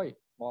quite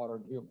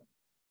modern human.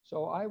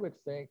 So I would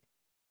think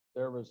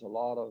there was a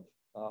lot of,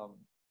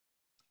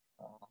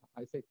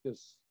 I think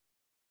this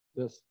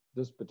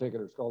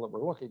particular skull that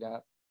we're looking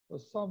at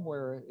was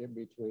somewhere in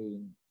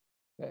between,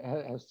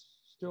 has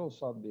still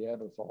some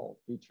Neanderthal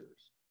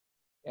features.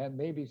 And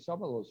maybe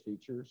some of those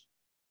features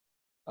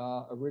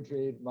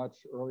originated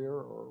much earlier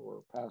or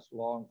were passed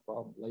along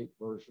from late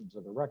versions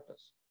of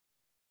erectus.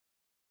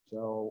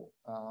 So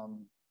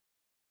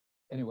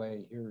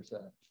anyway, here's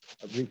a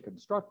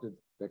reconstructed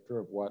picture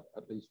of what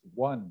at least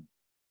one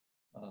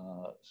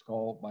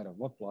skull might have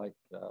looked like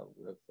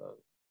with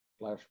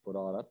flesh put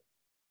on it,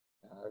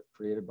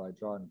 created by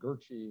John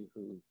Gurche,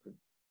 who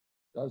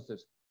does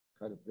this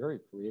kind of very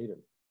creative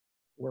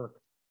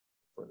work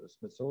for the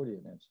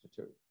Smithsonian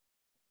Institute.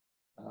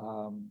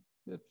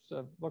 It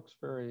looks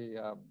very,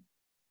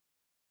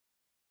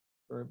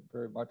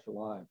 very much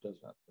alive,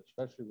 doesn't it?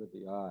 Especially with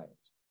the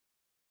eyes.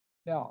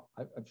 Now,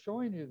 I'm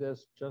showing you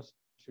this just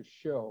to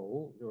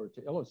show or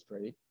to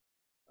illustrate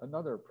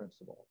another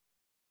principle.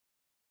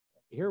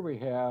 Here we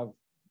have,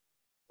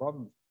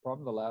 from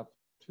the left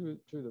to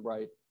the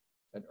right,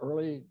 an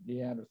early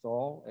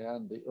Neanderthal,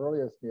 and the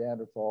earliest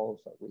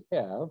Neanderthals that we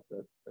have,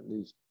 that at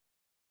least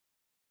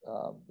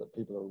that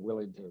people are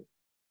willing to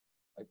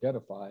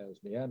identify as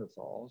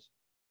Neanderthals,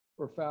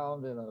 were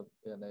found in a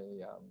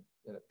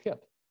pit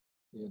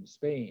in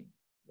Spain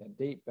and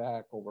date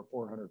back over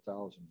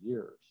 400,000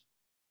 years.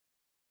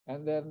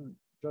 And then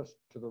just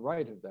to the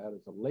right of that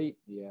is a late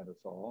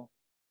Neanderthal,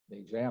 the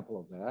example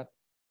of that,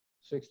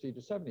 60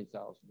 to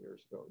 70,000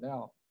 years ago.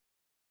 Now,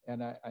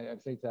 and I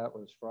think that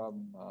was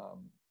from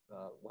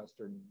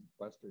Western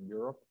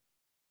Europe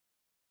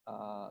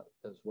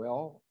as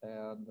well,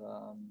 and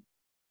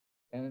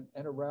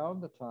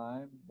around the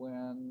time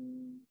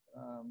when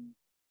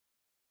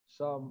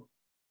some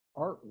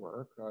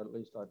artwork, or at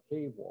least on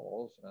cave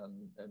walls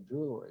and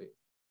jewelry,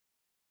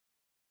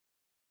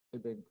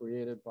 had been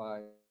created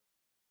by.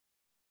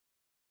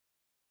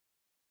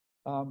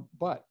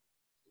 But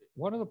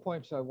one of the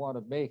points I want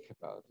to make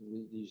about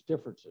these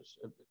differences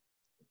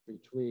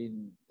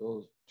between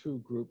those two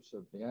groups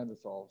of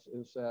Neanderthals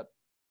is that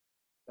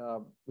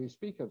we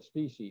speak of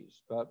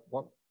species, but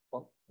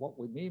what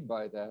we mean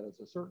by that is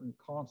a certain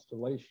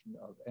constellation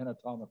of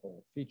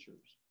anatomical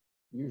features,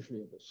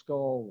 usually of the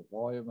skull, the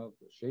volume of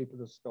the shape of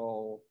the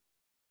skull,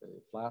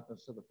 the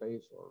flatness of the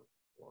face, or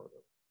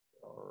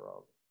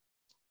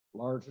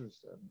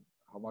largest and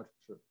how much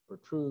it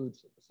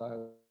protrudes, the size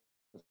of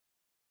the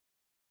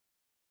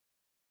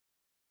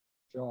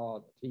jaw,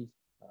 the teeth,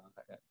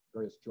 and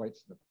various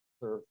joints and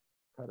other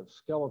kind of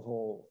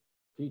skeletal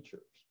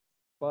features.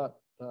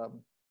 But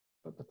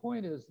the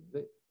point is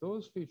that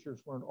those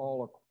features weren't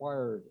all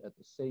acquired at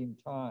the same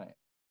time.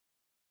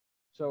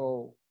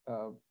 So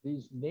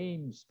these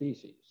named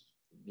species,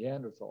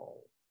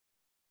 Neanderthal,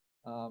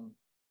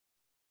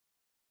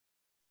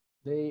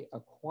 they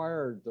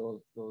acquired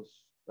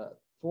that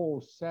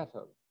full set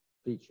of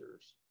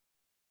features.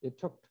 It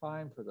took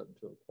time for them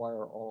to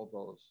acquire all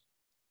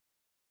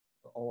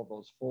of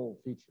those full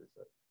features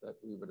that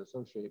we would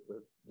associate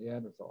with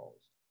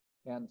Neanderthals,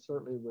 and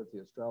certainly with the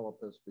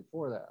Australopiths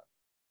before that.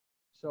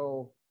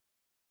 So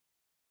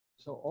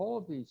all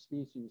of these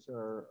species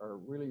are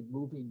really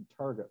moving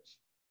targets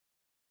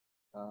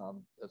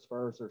as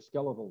far as their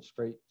skeletal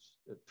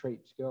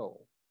traits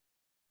go.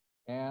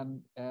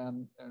 And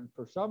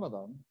for some of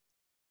them,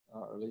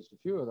 or at least a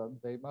few of them,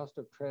 they must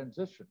have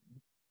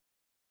transitioned,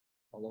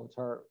 although it's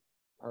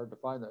hard to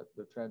find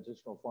the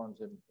transitional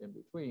forms in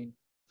between,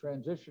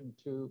 transition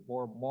to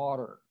more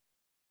modern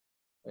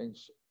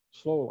things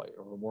slowly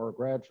or more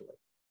gradually.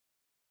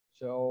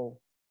 So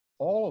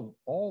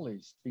all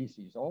these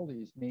species, all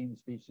these named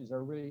species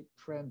are really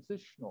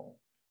transitional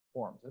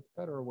forms. That's a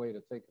better way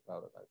to think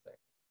about it, I think.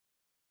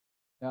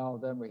 Now,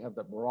 then we have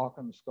the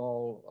Moroccan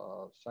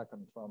skull,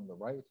 second from the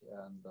right,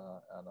 and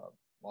a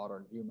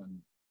modern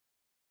human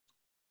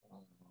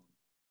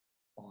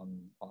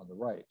on the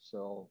right.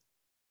 So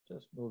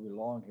just moving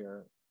along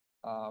here.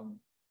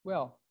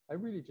 Well, I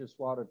really just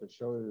wanted to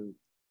show you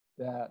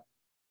that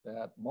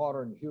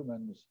modern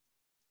humans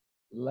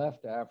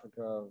left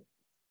Africa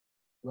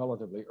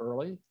relatively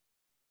early,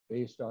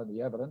 based on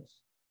the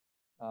evidence.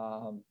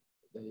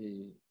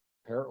 They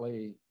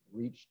apparently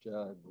reached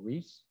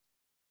Greece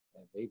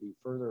and maybe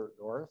further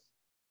north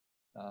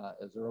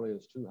as early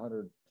as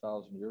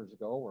 200,000 years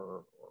ago,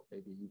 or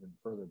maybe even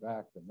further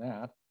back than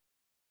that.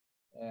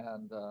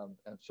 And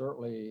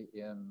certainly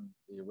in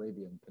the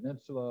Arabian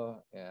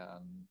Peninsula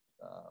and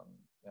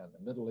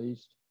the Middle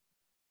East,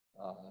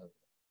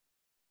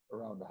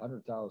 around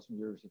 100,000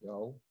 years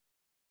ago.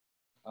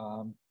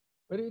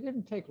 But it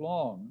didn't take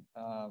long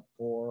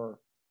for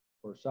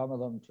some of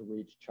them to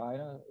reach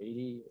China,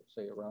 80,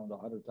 say around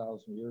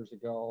 100,000 years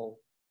ago,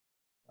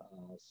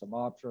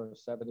 Sumatra,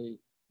 70,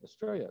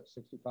 Australia,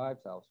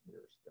 65,000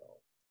 years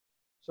ago.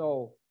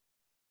 So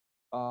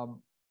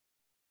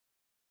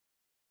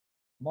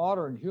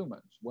modern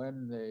humans,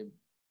 when they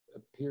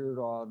appeared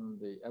on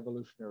the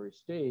evolutionary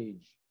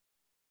stage,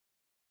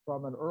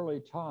 from an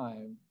early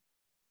time,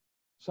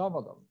 some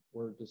of them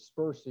were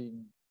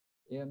dispersing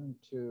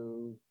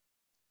into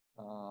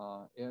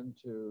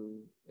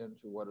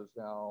what is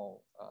now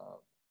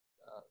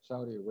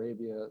Saudi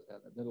Arabia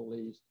and the Middle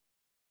East,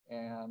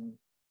 and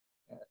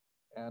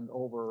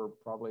over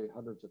probably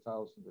hundreds of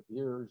thousands of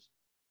years,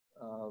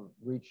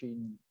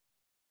 reaching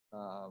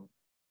the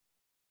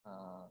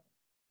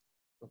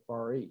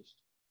Far East.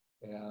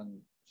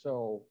 And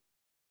so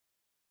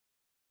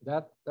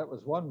that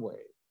was one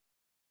wave,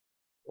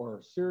 or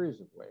a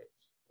series of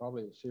waves,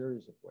 probably a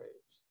series of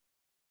waves.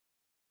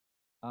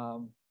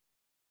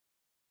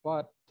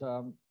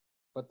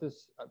 But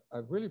this,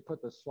 I've really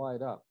put this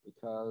slide up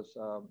because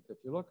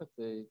if you look at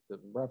the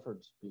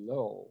reference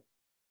below,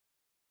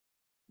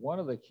 one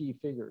of the key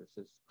figures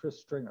is Chris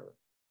Stringer.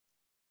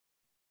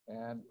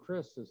 And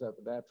Chris is at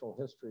the Natural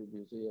History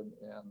Museum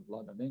in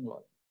London,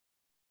 England.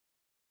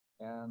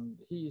 And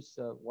he's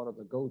one of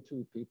the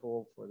go-to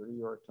people for the New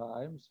York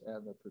Times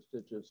and the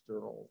prestigious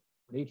journal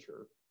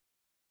Nature,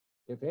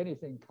 if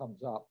anything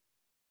comes up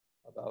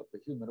about the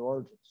human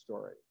origin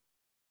story.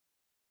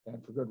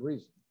 And for good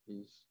reason.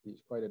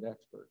 He's quite an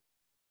expert.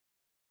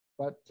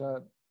 But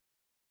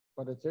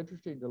it's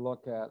interesting to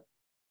look at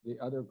the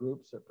other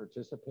groups that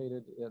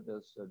participated in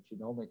this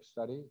genomic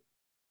study,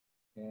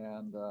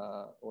 and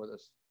or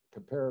this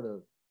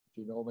comparative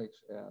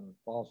genomics and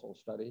fossil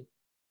study.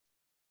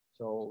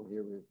 So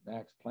here we have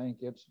Max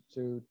Planck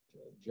Institute,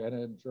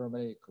 Jena in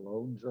Germany,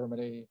 Cologne,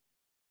 Germany,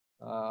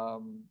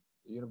 the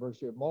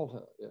University of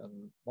Malta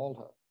in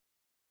Malta.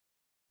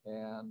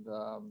 and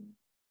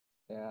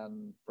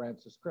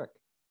Francis Crick.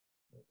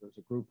 There's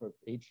a group of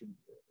an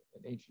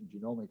ancient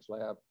genomics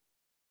lab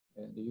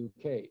in the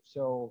UK.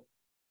 So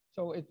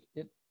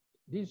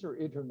these are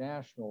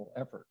international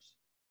efforts,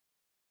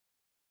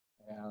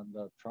 and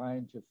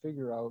trying to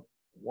figure out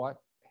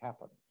what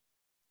happened,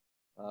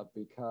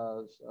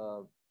 because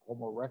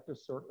Homo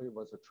erectus certainly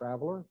was a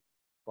traveler,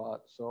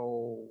 but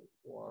so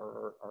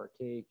were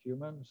archaic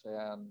humans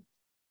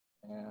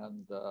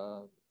and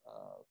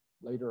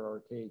later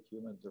archaic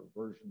humans or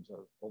versions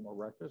of Homo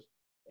erectus,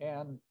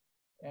 and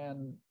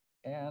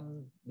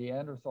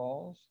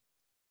Neanderthals.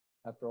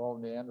 After all,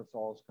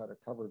 Neanderthals kind of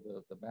covered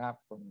the map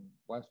from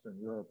Western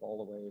Europe all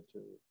the way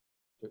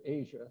to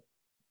Asia.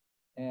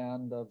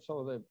 And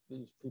so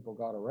these people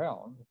got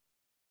around,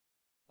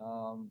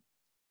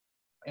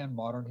 and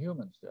modern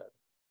humans did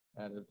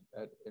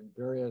in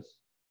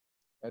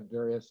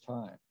various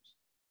times.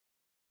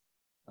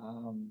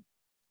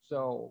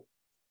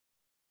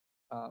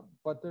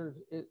 But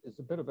it's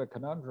a bit of a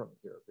conundrum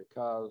here,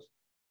 because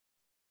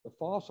the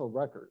fossil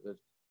record that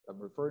I'm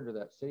referring to,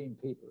 that same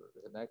paper,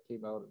 and that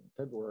came out in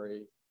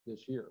February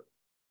this year.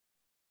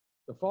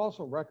 The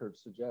fossil record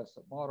suggests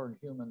that modern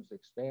humans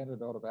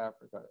expanded out of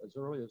Africa as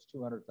early as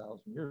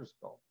 200,000 years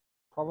ago,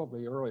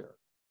 probably earlier.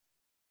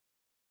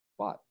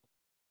 But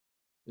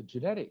the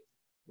genetic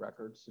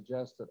record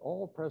suggests that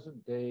all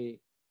present-day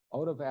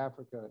out of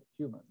Africa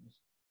humans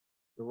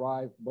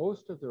derive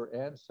most of their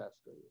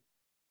ancestry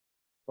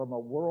from a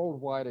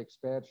worldwide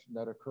expansion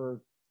that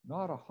occurred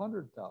not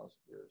 100,000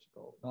 years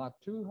ago, not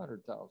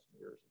 200,000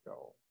 years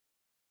ago,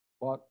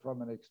 but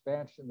from an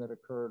expansion that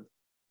occurred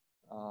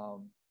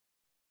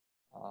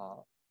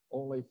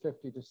only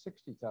 50 to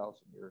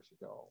 60,000 years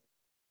ago.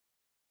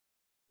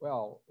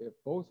 Well, if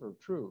both are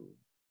true,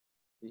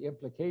 the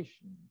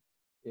implication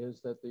is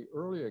that the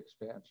early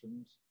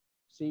expansions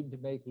seem to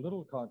make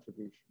little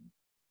contribution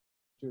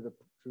to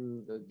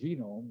the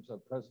genomes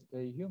of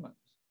present-day humans.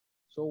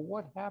 So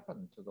what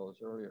happened to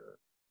those earlier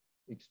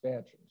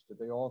expansions? Did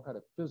they all kind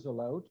of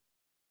fizzle out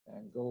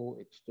and go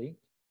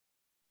extinct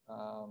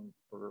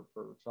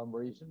for some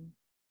reason?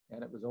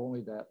 And it was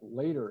only that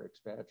later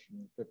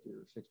expansion, 50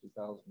 or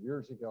 60,000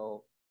 years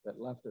ago, that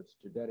left its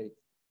genetic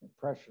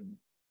impression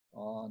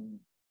on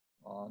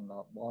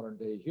modern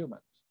day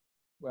humans.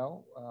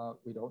 Well,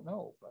 we don't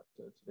know, but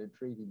it's an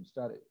intriguing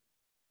study.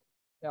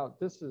 Now,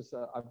 this is,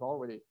 I've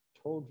already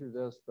told you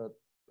this, but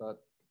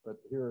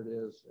here it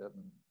is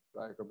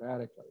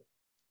diagrammatically.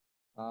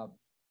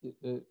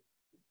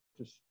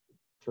 Just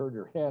turn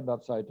your hand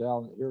upside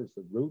down. Here's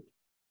the root.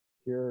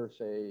 Here,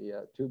 say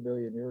 2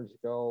 million years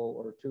ago,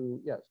 or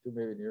 2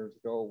 million years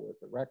ago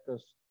with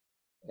Erectus,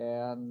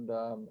 and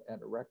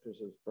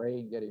Erectus's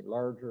brain getting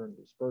larger and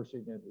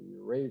dispersing into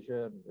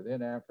Eurasia and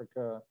within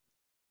Africa,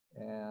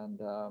 and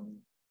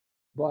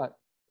but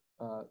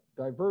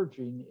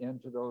diverging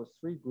into those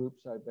three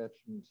groups I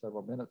mentioned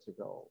several minutes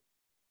ago.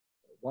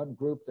 One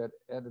group that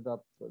ended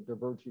up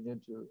diverging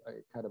into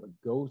a kind of a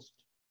ghost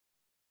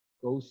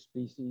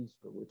species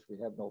for which we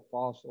have no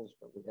fossils,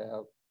 but we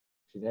have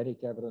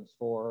genetic evidence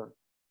for.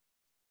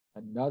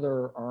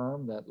 Another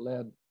arm that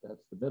led,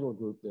 that's the middle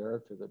group there,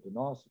 to the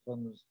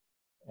Denisovans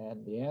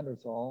and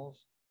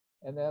Neanderthals.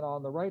 And then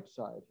on the right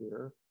side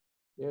here,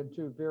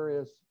 into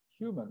various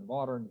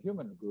modern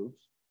human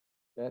groups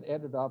that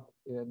ended up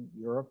in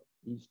Europe,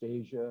 East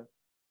Asia,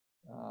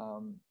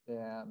 and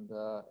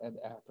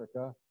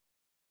Africa.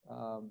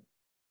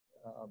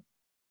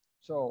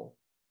 So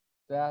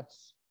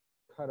that's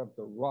kind of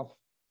the rough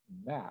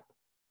map,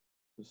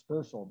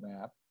 dispersal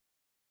map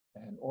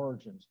and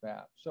origins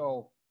map.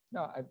 So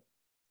now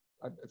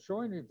I'm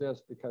showing you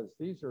this because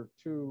these are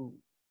two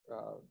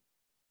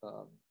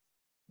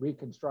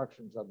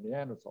reconstructions of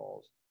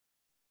Neanderthals.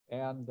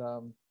 And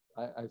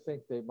I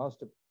think they must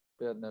have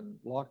been in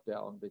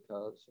lockdown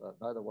because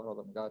neither one of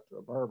them got to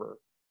a barber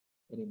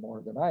any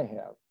more than I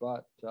have.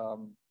 But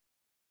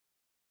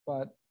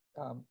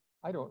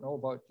I don't know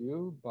about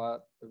you,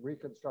 but the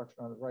reconstruction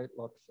on the right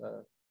looks,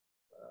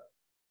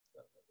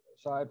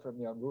 aside from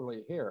the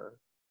unruly hair,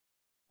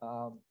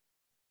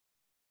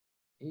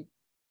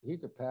 he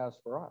could pass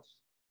for us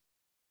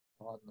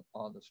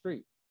on the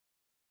street.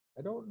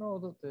 I don't know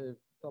that the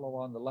fellow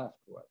on the left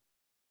would,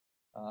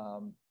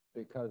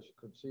 because you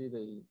could see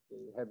the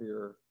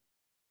heavier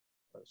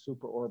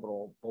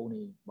supraorbital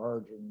bony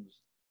margins,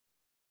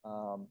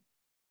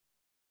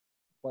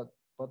 but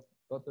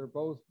they're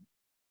both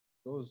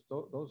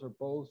those are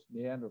both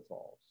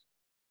Neanderthals.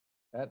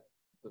 That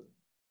the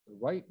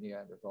right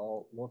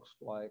Neanderthal looks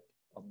like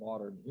a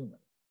modern human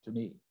to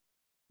me,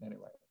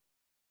 anyway.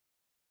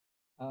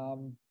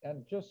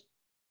 And just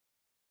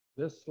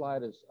this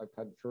slide is, I've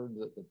kind of turned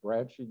the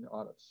branching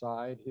on its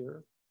side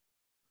here.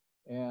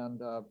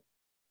 And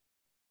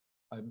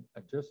I'm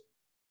just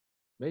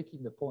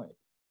making the point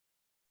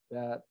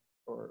that,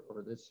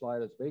 or this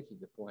slide is making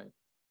the point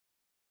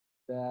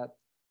that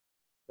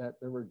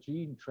there were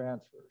gene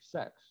transfer,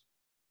 sex,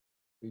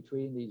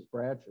 between these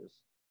branches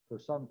for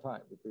some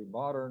time, between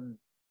modern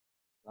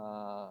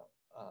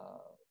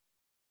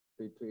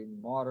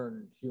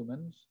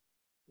humans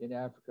in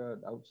Africa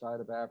and outside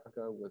of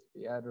Africa with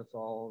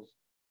Neanderthals,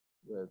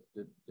 with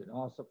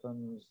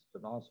Denisovans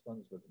with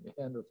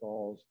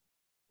Neanderthals,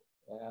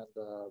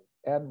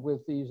 and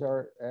with these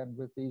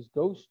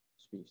ghost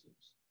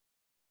species.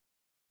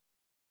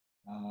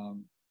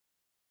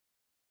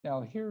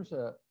 Now here's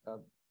an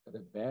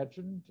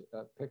imagined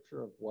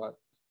picture of what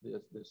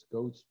this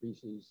ghost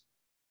species,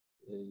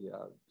 the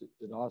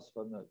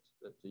Denisovan,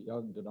 that's a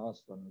young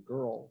Denisovan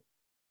girl,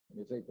 and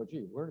you think, well,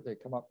 gee, where did they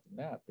come up from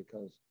that?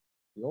 Because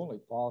the only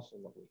fossil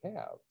that we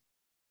have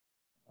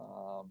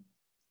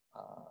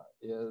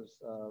is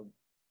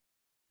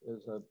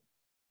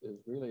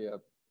really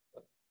a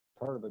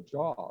part of a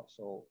jaw.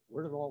 So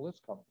where did all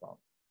this come from?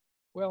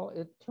 Well,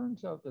 it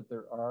turns out that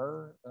there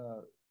are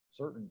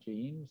certain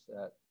genes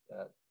that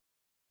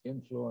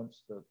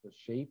influence the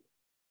shape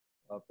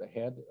of the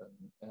head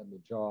and the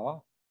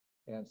jaw.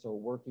 And so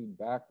working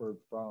backward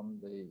from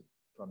the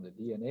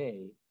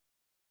DNA,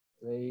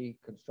 they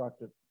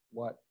constructed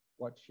what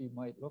she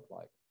might look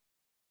like.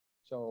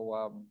 So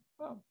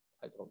well,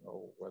 I don't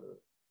know whether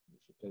you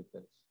should take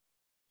this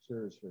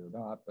seriously or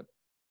not,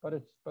 but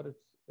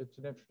it's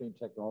an interesting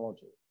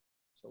technology.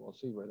 So we'll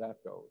see where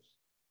that goes.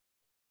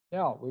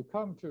 Now we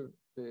come to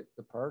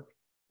the part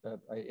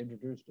that I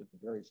introduced at the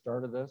very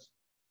start of this.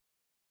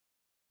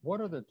 What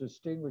are the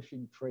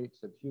distinguishing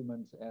traits of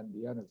humans and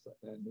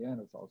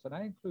Neanderthals? And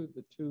I include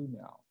the two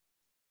now.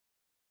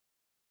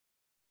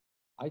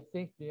 I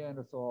think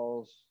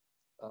Neanderthals,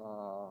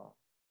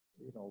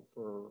 you know,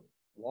 for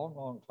a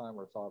long time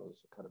were thought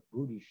as a kind of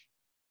brutish,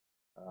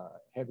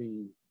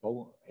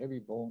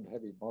 heavy-boned,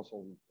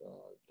 heavy-muscled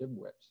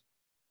dimwits.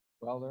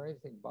 Well, they're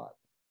anything but.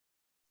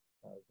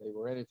 They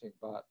were anything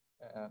but,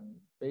 and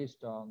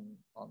based on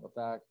the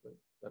fact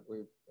that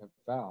we have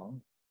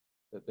found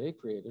that they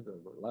created or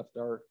were left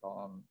out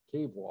on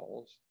cave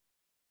walls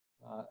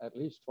at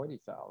least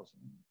 20,000,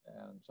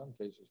 and in some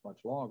cases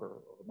much longer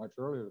or much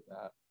earlier than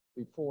that,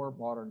 before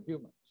modern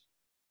humans.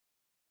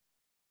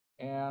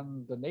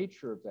 And the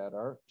nature of that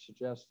art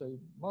suggests they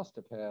must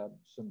have had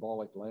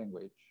symbolic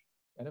language.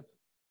 And if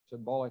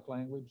symbolic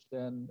language,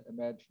 then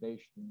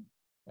imagination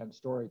and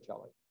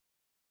storytelling.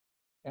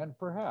 And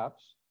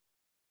perhaps,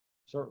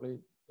 certainly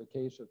the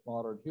case of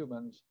modern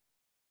humans,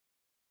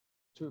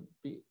 to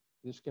be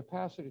this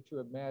capacity to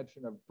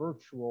imagine a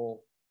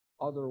virtual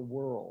other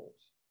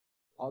worlds,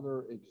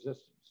 other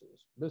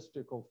existences,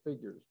 mystical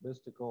figures,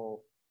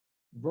 mystical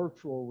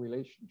virtual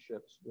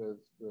relationships with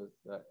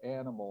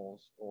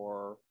animals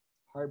or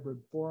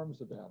hybrid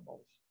forms of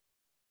animals,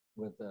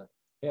 with the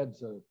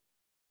heads of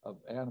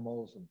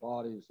animals and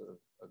bodies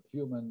of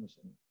humans,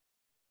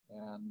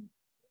 and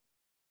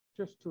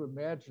just to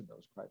imagine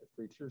those kind of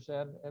creatures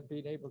and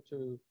being able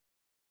to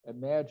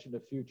imagine a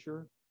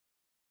future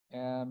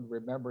and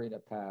remembering a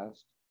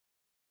past,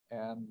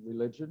 and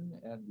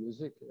religion and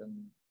music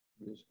and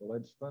musical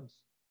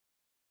instruments.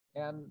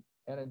 And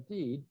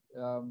indeed,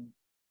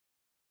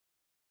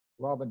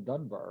 Robin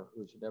Dunbar,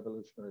 who's an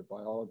evolutionary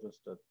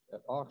biologist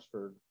at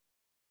Oxford,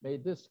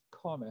 made this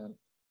comment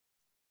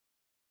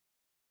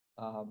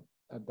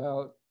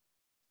about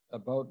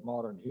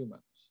modern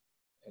humans.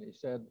 And he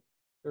said,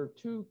 there are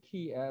two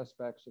key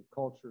aspects of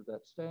culture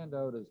that stand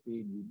out as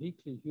being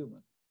uniquely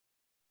human.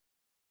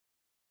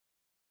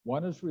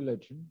 One is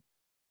religion,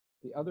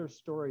 the other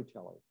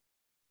storytelling.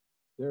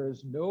 There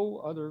is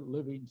no other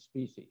living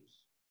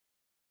species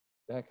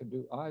that can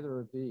do either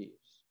of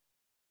these.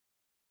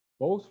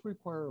 Both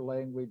require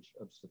language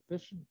of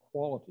sufficient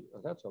quality.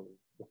 Oh, that's a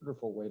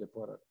wonderful way to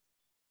put it.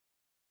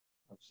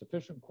 Of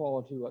sufficient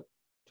quality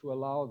to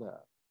allow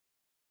that.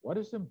 What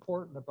is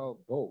important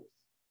about both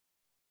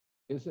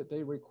is that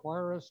they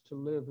require us to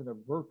live in a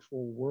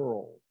virtual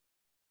world,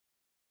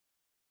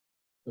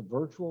 the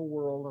virtual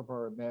world of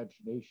our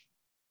imagination.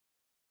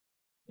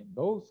 In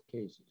both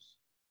cases,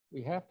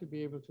 we have to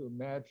be able to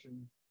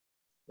imagine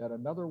that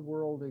another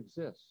world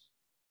exists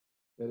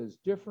that is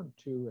different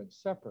to and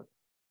separate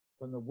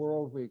from the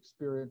world we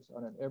experience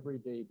on an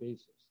everyday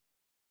basis.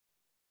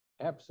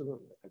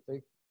 Absolutely, I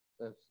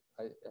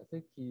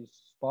think he's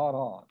spot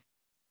on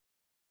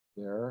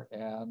there,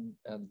 and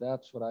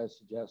that's what I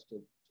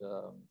suggested,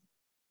 and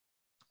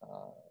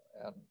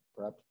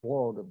perhaps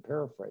borrowed and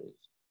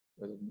paraphrased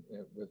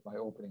with my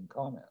opening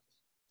comments.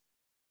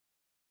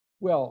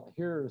 Well,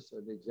 here's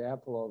an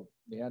example of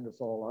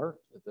Neanderthal art.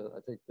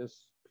 I think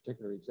this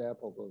particular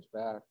example goes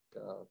back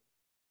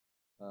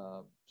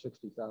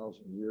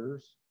 60,000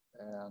 years,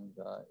 and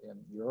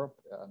in Europe,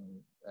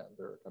 and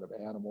there are kind of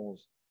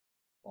animals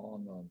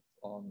on the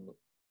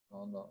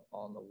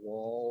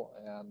wall,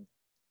 and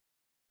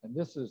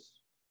this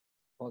is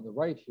on the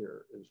right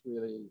here is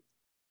really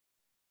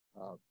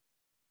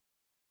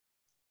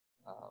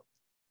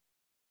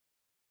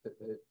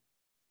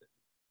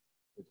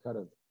it's kind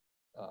of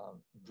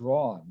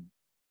drawn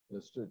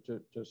just to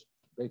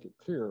make it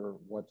clear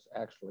what's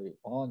actually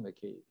on the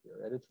cave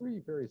here. And it's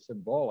really very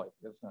symbolic.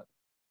 It's not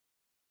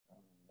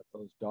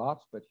those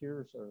dots, but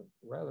here's a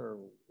rather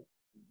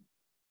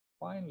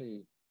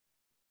finely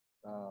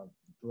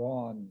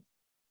drawn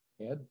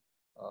head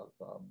of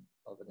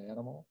an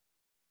animal.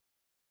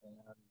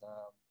 And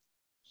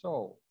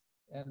so,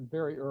 and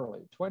very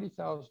early,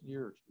 20,000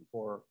 years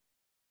before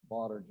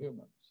modern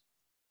humans.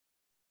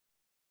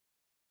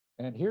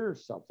 And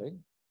here's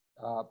something,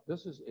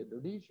 this is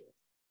Indonesia.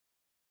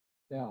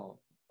 Now,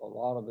 a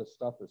lot of this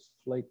stuff is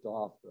flaked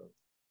off the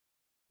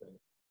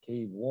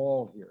cave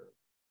wall here,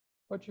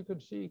 but you can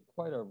see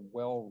quite a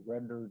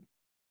well-rendered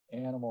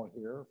animal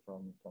here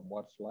from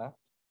what's left.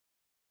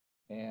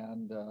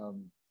 And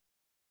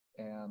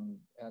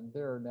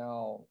there are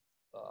now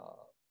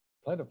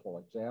plentiful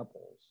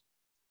examples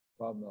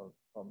from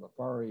the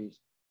Far East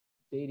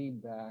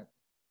dating back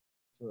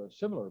to a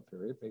similar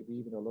period, maybe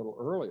even a little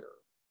earlier,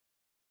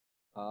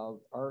 of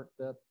art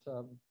that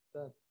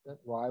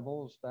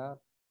rivals that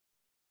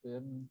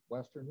in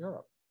Western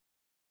Europe.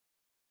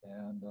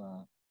 And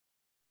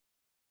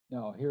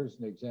now here's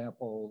an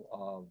example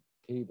of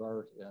cave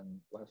art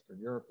in Western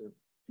Europe. They're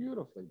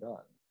beautifully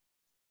done.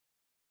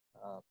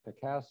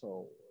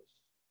 Picasso was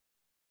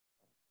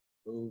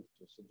moved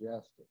to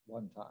suggest at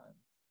one time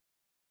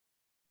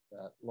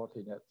that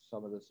looking at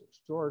some of this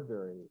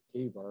extraordinary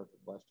cave art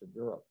in Western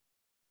Europe,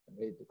 and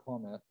made the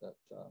comment that,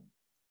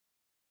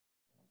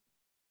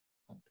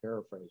 I'm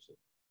paraphrasing,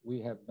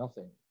 we have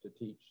nothing to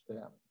teach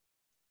them.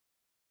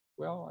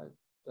 Well,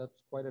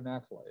 that's quite an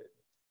accolade.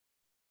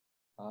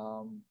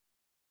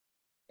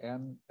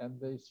 And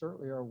they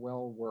certainly are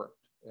well worked.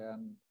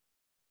 And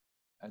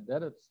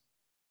then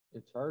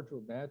it's hard to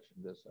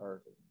imagine this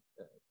art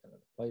in the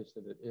place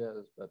that it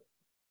is, but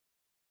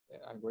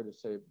I'm going to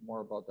say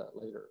more about that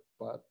later.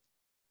 But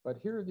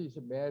here are these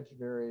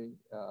imaginary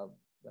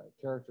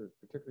characters,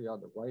 particularly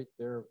on the right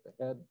there, the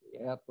head,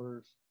 the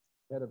antlers,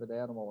 head of an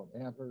animal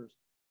and antlers,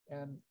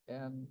 and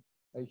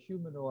a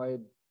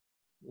humanoid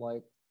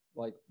like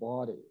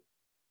body.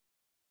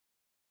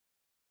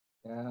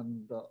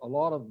 And a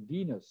lot of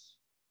Venus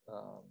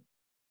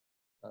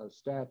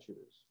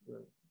statues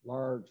with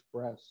large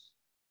breasts,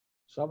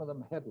 some of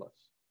them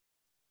headless,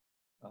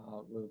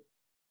 with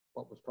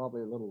what was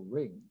probably a little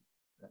ring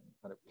and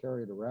kind of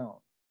carried around.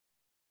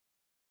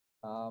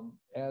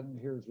 And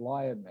here's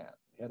Lion Man,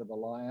 head of a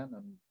lion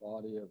and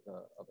body of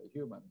a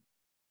human.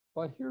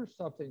 But here's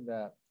something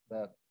that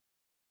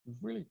is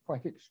really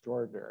quite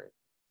extraordinary.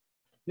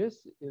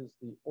 This is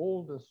the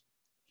oldest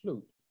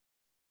flute,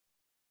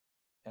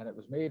 and it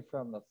was made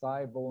from the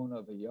thigh bone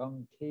of a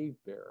young cave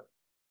bear.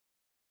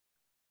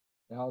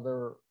 Now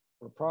there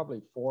were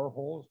probably 4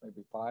 holes,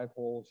 maybe 5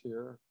 holes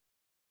here.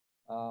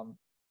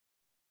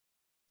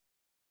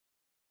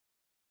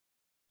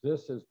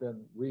 This has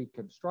been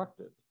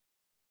reconstructed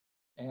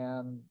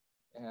and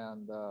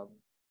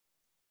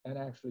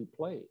actually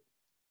played.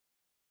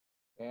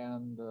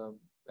 And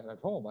at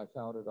home, I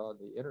found it on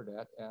the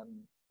internet,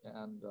 and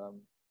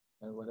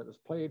when it was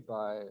played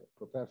by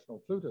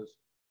professional flutists,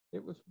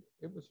 it was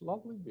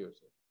lovely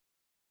music.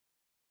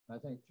 And I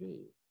think,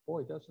 gee,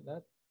 boy, doesn't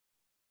that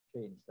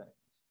change things?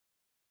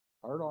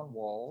 Art on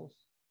walls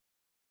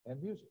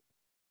and music.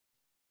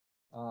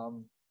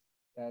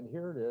 And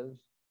here it is,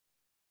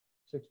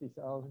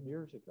 60,000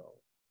 years ago.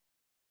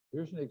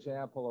 Here's an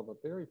example of a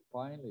very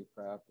finely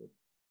crafted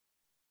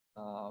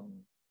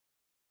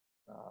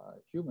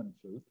human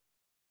flute.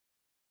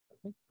 I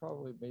think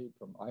probably made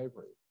from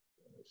ivory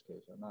in this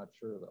case. I'm not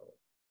sure though.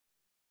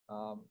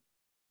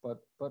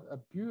 But a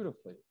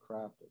beautifully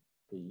crafted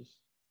piece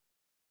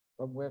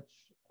from which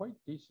quite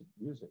decent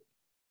music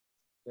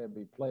can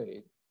be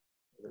played.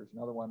 There's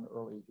another one,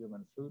 early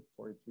human flute,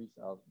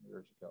 43,000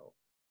 years ago.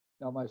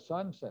 Now my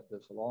son sent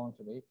this along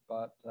to me,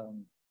 but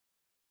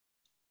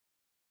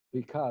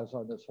because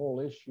on this whole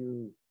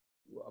issue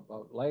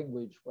about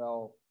language,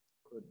 well,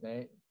 could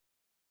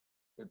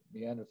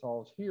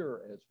Neanderthals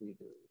hear as we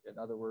do? In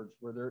other words,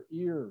 were their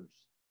ears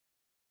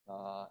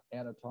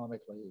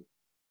anatomically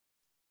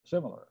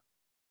similar?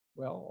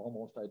 Well,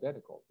 almost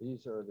identical.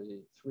 These are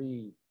the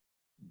 3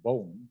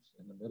 bones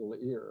in the middle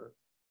ear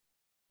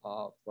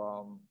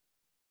from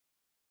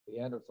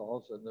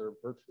Neanderthals, and they're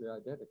virtually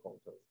identical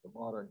to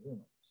modern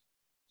humans.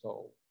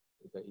 So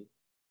did they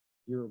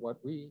hear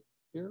what we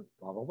hear?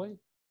 Probably,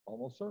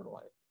 almost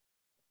certainly.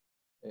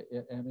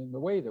 And in the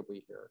way that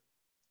we hear.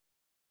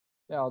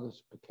 Now this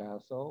is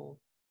Picasso.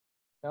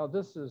 Now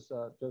this is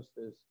just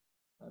this.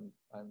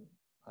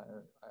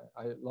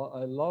 I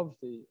love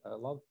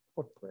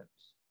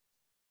footprints,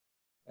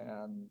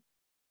 and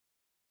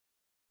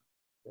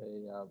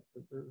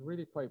they're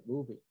really quite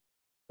moving.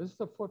 This is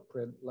a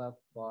footprint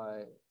left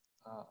by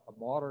a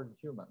modern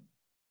human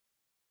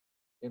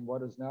in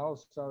what is now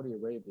Saudi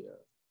Arabia,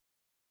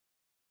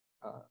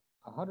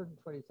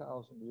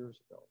 120,000 years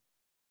ago.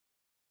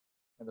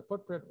 And the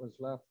footprint was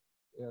left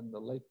in the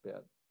lake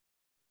bed.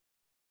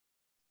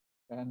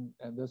 And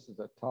this is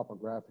a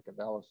topographic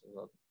analysis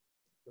of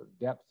the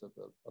depth of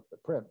the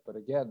print. But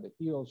again, the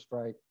heel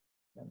strike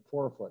and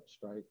forefoot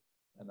strike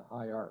and the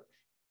high arch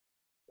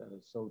that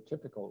is so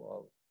typical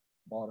of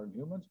modern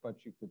humans,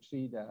 but you could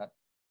see that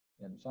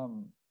in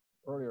some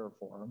earlier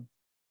form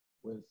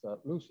with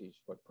Lucy's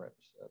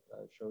footprints that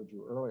I showed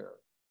you earlier.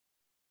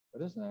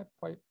 But isn't that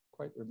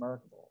quite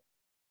remarkable?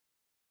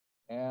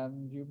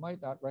 And you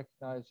might not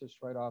recognize this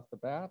right off the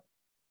bat,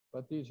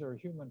 but these are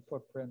human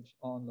footprints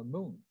on the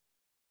moon.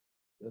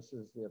 This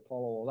is the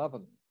Apollo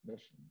 11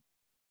 mission.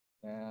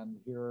 And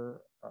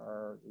here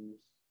are these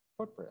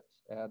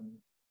footprints, and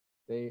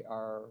they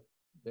are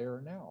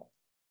there now.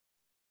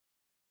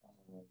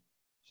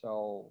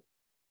 So,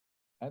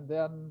 and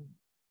then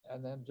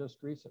just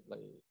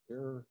recently,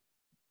 here,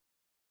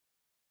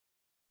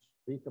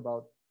 speak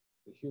about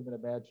the human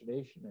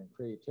imagination and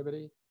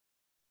creativity.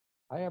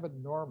 I have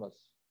enormous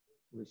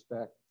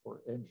respect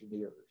for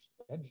engineers.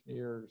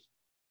 Engineers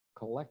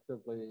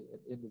collectively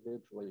and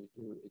individually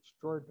do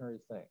extraordinary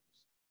things.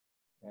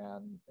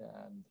 And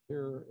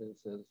here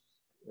is in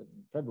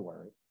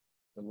February,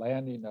 the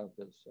landing of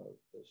this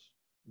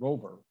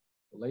rover,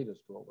 the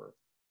latest rover,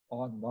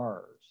 on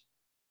Mars.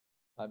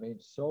 I mean,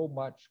 so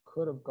much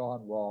could have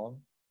gone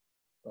wrong,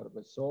 but it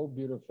was so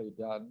beautifully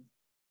done.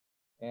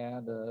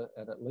 And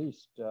at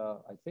least,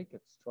 I think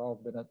it's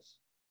 12 minutes.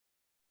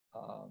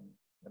 I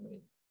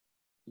mean,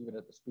 even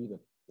at the speed of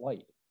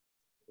light,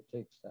 it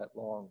takes that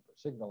long for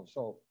signal.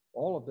 So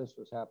all of this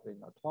was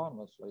happening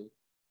autonomously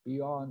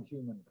beyond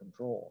human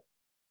control.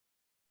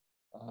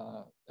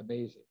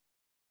 Amazing.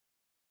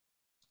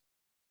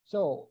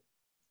 So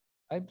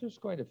I'm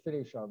just going to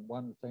finish on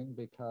one thing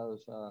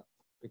because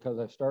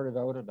I started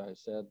out and I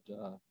said,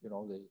 you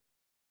know,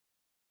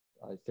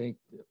 I think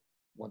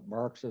what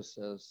Marxists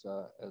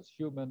as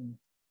human,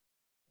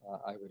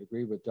 I would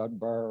agree with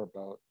Dunbar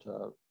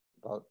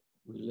about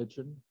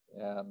religion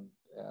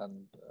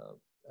and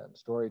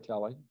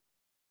storytelling.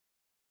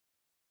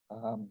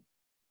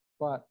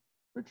 But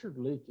Richard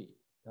Leakey,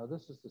 now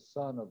this is the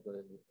son of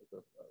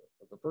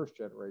the first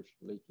generation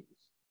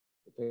Leakeys,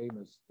 the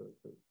famous,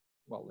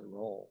 well,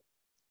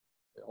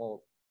 they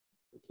all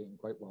became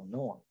quite well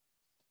known.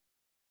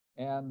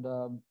 And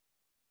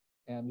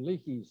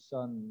Leakey's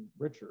son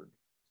Richard,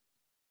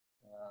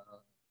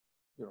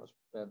 you know,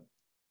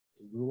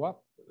 he grew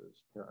up with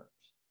his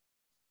parents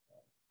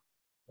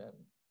and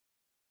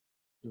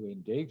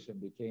doing digs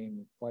and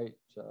became quite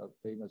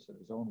famous in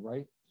his own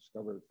right.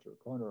 Discovered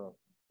Turconer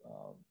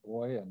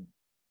boy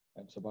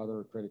and some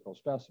other critical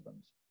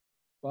specimens.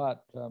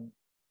 But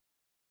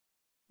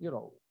you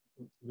know,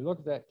 we look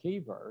at that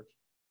cave art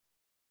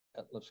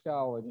at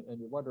Lascaux and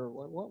you wonder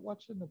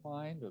what's in the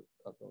mind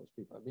of those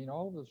people. I mean,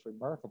 all of this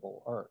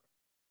remarkable art.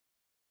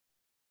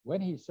 When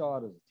he saw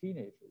it as a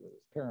teenager with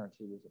his parents,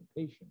 he was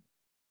impatient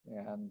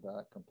and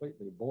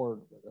completely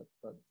bored with it.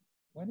 But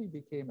when he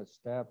became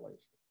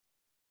established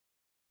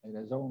in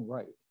his own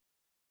right,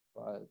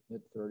 by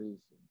mid-30s,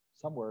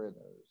 somewhere in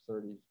the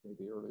 30s,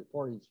 maybe early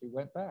 40s, he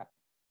went back.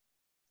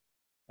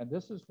 And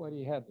this is what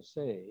he had to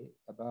say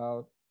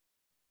about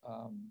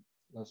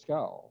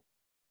Lascaux.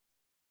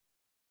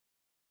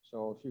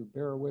 So if you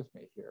bear with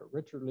me here,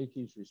 Richard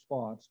Leakey's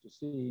response to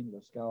seeing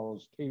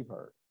Lascaux's cave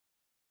art.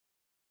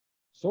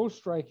 So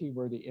striking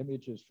were the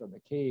images from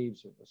the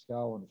caves in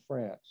Lascaux in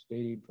France,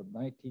 dating from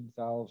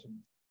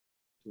 19,000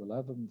 to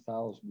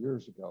 11,000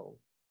 years ago,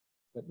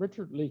 that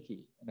Richard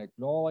Leakey, an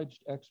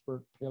acknowledged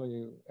expert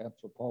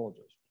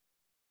paleoanthropologist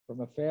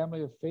from a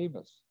family of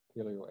famous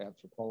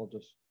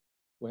paleoanthropologists,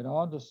 went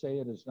on to say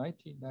in his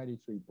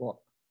 1993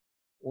 book,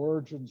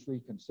 Origins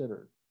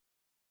Reconsidered,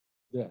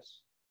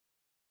 this: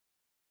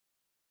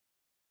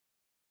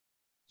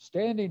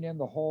 standing in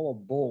the Hall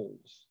of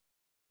Bulls,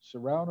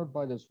 surrounded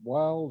by this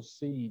wild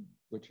scene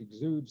which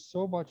exudes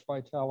so much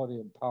vitality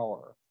and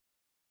power,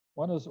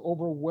 one is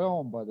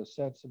overwhelmed by the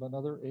sense of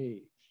another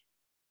age.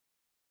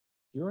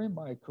 During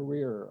my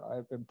career,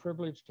 I've been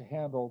privileged to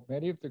handle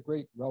many of the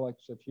great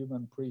relics of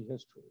human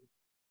prehistory,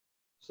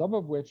 some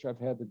of which I've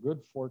had the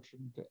good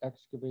fortune to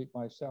excavate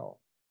myself.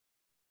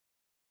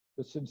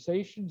 The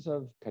sensations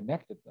of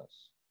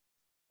connectedness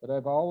that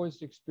I've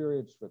always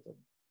experienced with them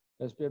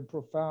has been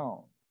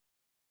profound.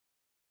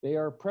 They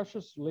are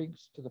precious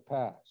links to the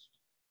past.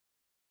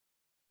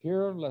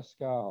 Here in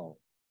Lascaux,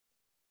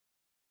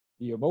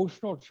 the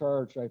emotional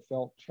charge I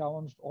felt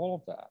challenged all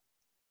of that.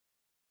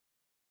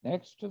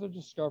 Next to the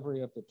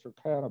discovery of the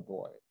Turkana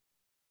boy,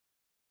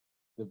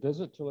 the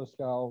visit to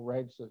Lascaux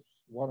ranks as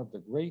one of the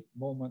great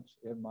moments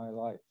in my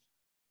life.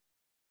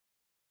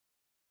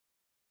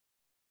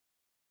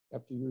 You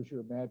have to use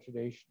your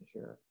imagination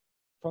here.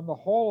 From the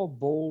Hall of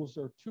Bulls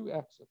are two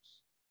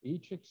exits,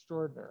 each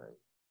extraordinary.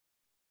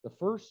 The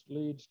first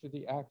leads to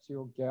the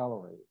axial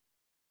gallery,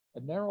 a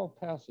narrow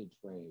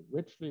passageway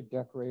richly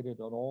decorated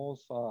on all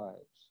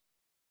sides.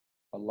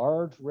 A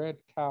large red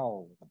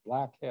cow with a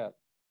black head,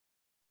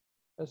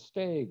 a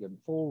stag in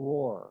full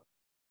roar,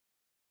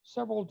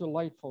 several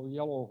delightful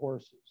yellow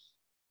horses.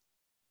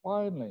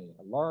 Finally,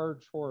 a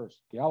large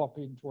horse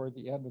galloping toward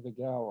the end of the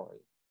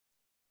gallery,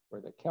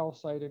 where the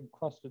calcite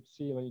encrusted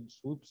ceiling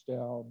swoops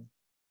down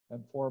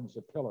and forms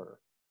a pillar.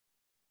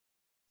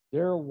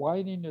 There,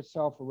 winding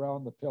itself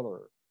around the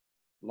pillar,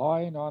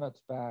 lying on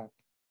its back,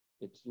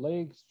 its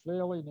legs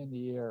flailing in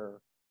the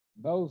air,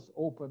 mouth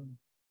open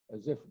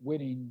as if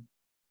winning,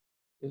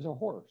 is a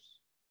horse.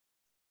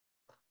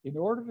 In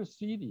order to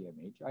see the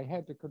image, I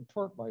had to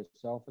contort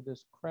myself in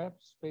this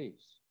cramped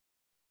space,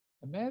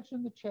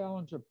 Imagine the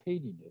challenge of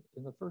painting it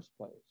in the first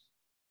place.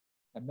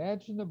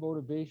 Imagine the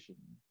motivation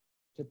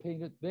to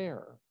paint it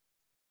there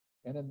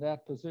and in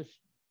that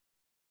position.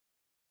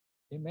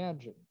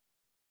 Imagine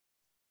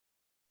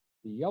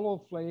the yellow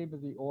flame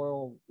of the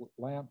oil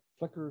lamp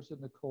flickers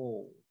in the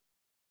cold.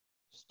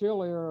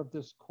 Still air of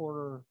this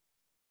corner,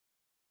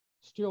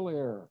 still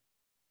air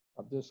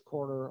of this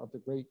corner of the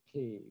great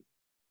cave.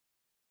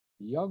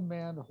 The young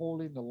man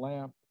holding the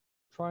lamp,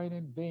 trying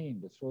in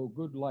vain to throw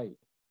good light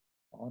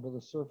onto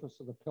the surface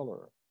of the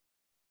pillar.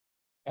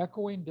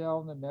 Echoing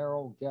down the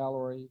narrow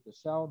gallery, the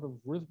sound of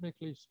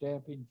rhythmically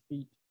stamping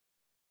feet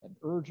and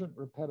urgent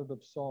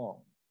repetitive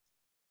song.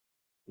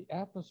 The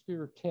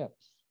atmosphere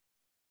tense,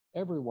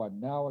 everyone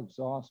now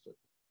exhausted,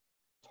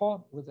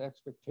 taut with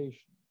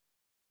expectation.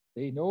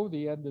 They know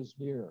the end is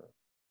near.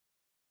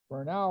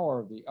 For an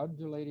hour, the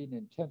undulating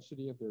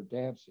intensity of their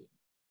dancing,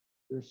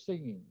 their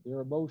singing,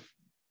 their emotion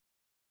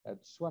had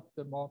swept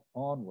them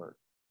onward.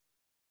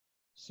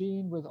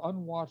 Seen with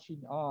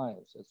unwatching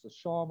eyes as the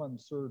shaman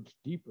surged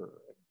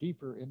deeper and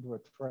deeper into a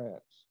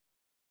trance,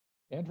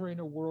 entering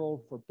a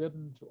world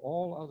forbidden to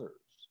all others.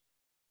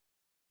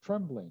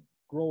 Trembling,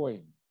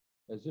 growing,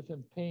 as if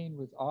in pain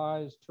with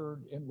eyes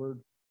turned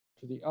inward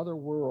to the other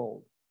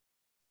world,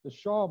 the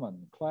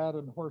shaman, clad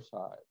in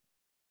horsehide,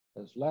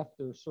 has left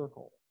their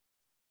circle,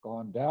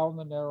 gone down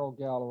the narrow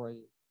gallery,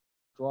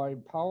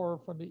 drawing power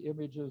from the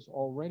images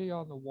already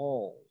on the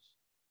walls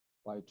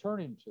by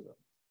turning to them,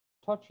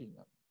 touching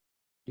them,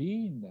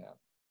 being them,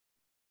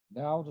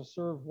 now to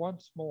serve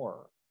once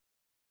more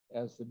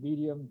as the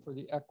medium for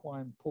the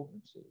equine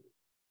potency.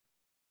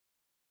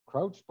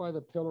 Crouched by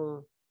the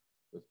pillar,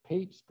 with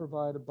paints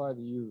provided by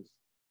the youth,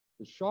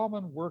 the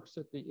shaman works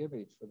at the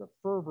image for the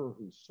fervor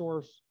whose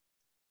source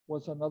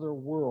was another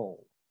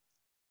world.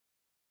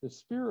 The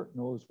spirit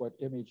knows what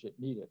image it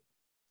needed,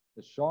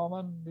 the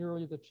shaman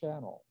merely the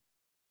channel.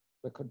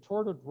 The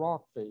contorted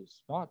rock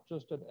face, not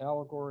just an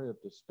allegory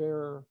of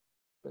despair,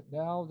 but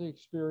now the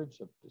experience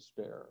of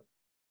despair.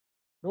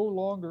 No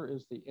longer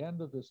is the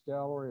end of this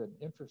gallery an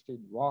interesting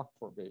rock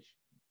formation.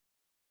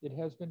 It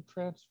has been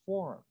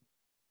transformed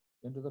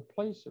into the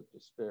place of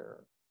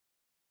despair.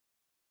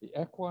 The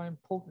equine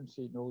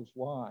potency knows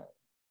why.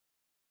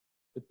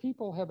 The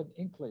people have an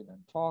inkling and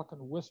talk in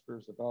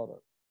whispers about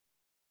it.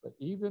 But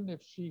even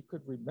if she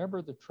could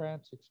remember the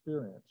trance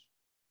experience,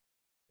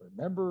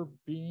 remember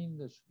being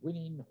this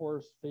winning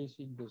horse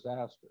facing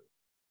disaster,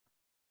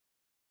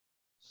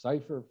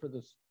 cipher for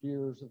the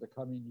fears of the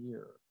coming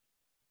year,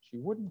 she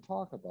wouldn't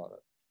talk about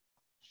it.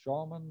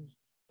 Shamans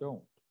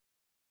don't.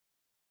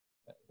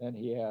 Then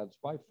he adds,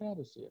 by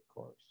fantasy, of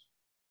course.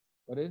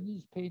 But in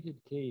these painted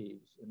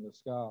caves in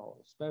Lascaux,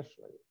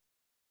 especially,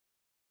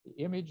 the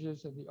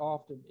images and the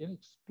often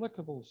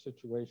inexplicable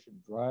situation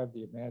drive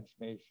the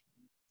imagination.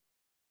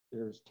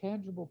 There's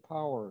tangible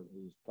power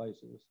in these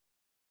places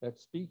that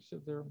speaks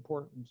of their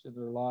importance in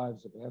their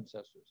lives of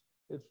ancestors.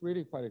 It's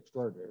really quite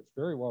extraordinary. It's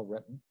very well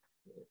written.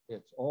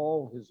 It's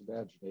all his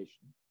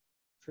imagination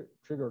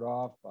triggered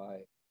off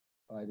by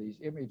these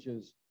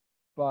images,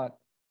 but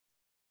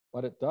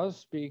it does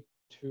speak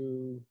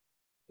to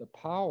the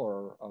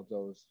power of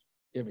those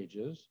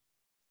images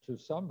to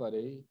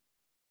somebody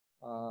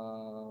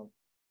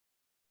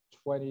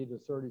 20 to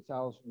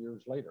 30,000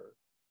 years later,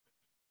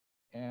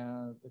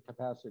 and the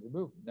capacity to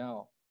move.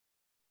 Now,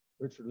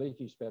 Richard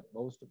Leakey spent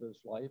most of his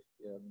life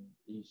in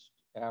East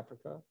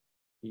Africa.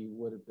 He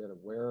would have been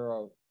aware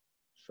of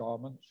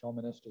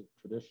shamanistic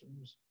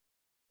traditions,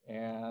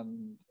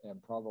 and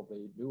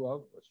probably knew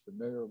of, was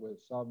familiar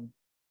with some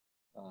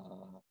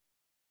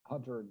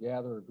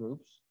hunter-gatherer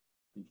groups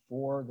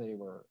before they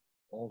were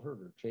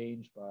altered or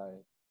changed by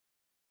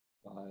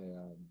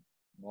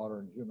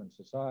modern human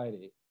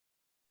society.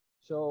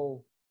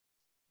 So,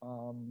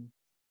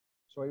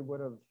 so he would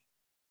have,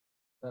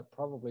 that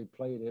probably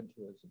played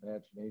into his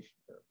imagination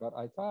there. But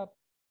I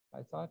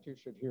thought you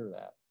should hear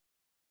that,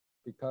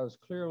 because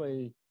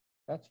clearly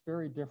that's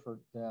very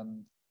different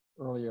than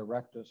early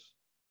Erectus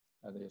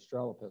and the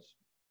Australopiths.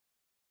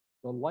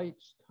 The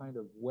lights kind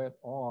of went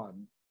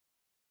on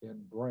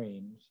in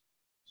brains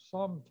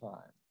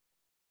sometime.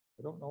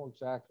 I don't know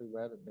exactly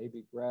when, and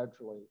maybe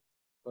gradually,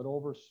 but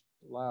over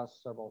the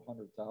last several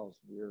 100,000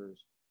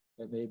 years,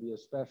 and maybe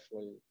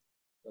especially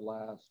the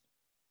last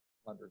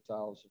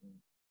 100,000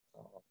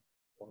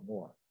 or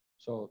more.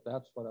 So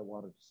that's what I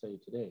wanted to say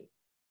today.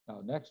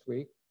 Now, next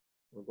week,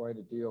 we're going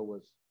to deal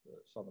with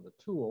some of the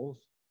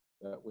tools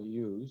that we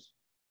use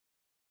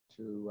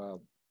to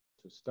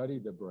study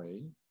the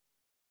brain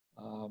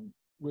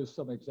with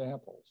some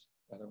examples.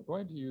 And I'm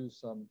going to use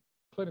some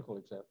clinical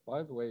examples.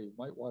 By the way, you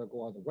might want to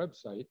go on the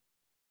website,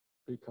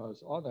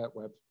 because on that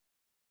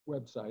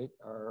website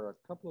are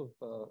a couple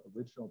of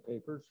original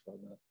papers from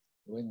the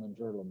New England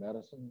Journal of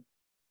Medicine,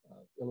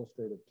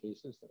 illustrative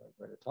cases that I'm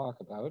going to talk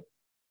about,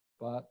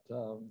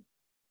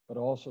 but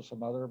also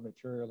some other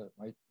material that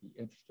might be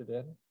interested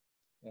in,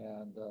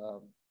 and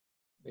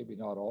maybe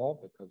not all,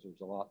 because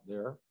there's a lot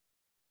there,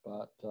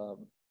 but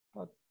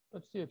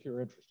let's see if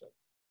you're interested.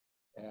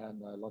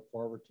 And I look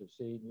forward to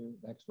seeing you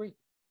next week.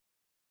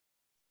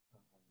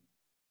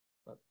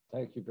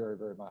 Thank you very,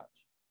 very much.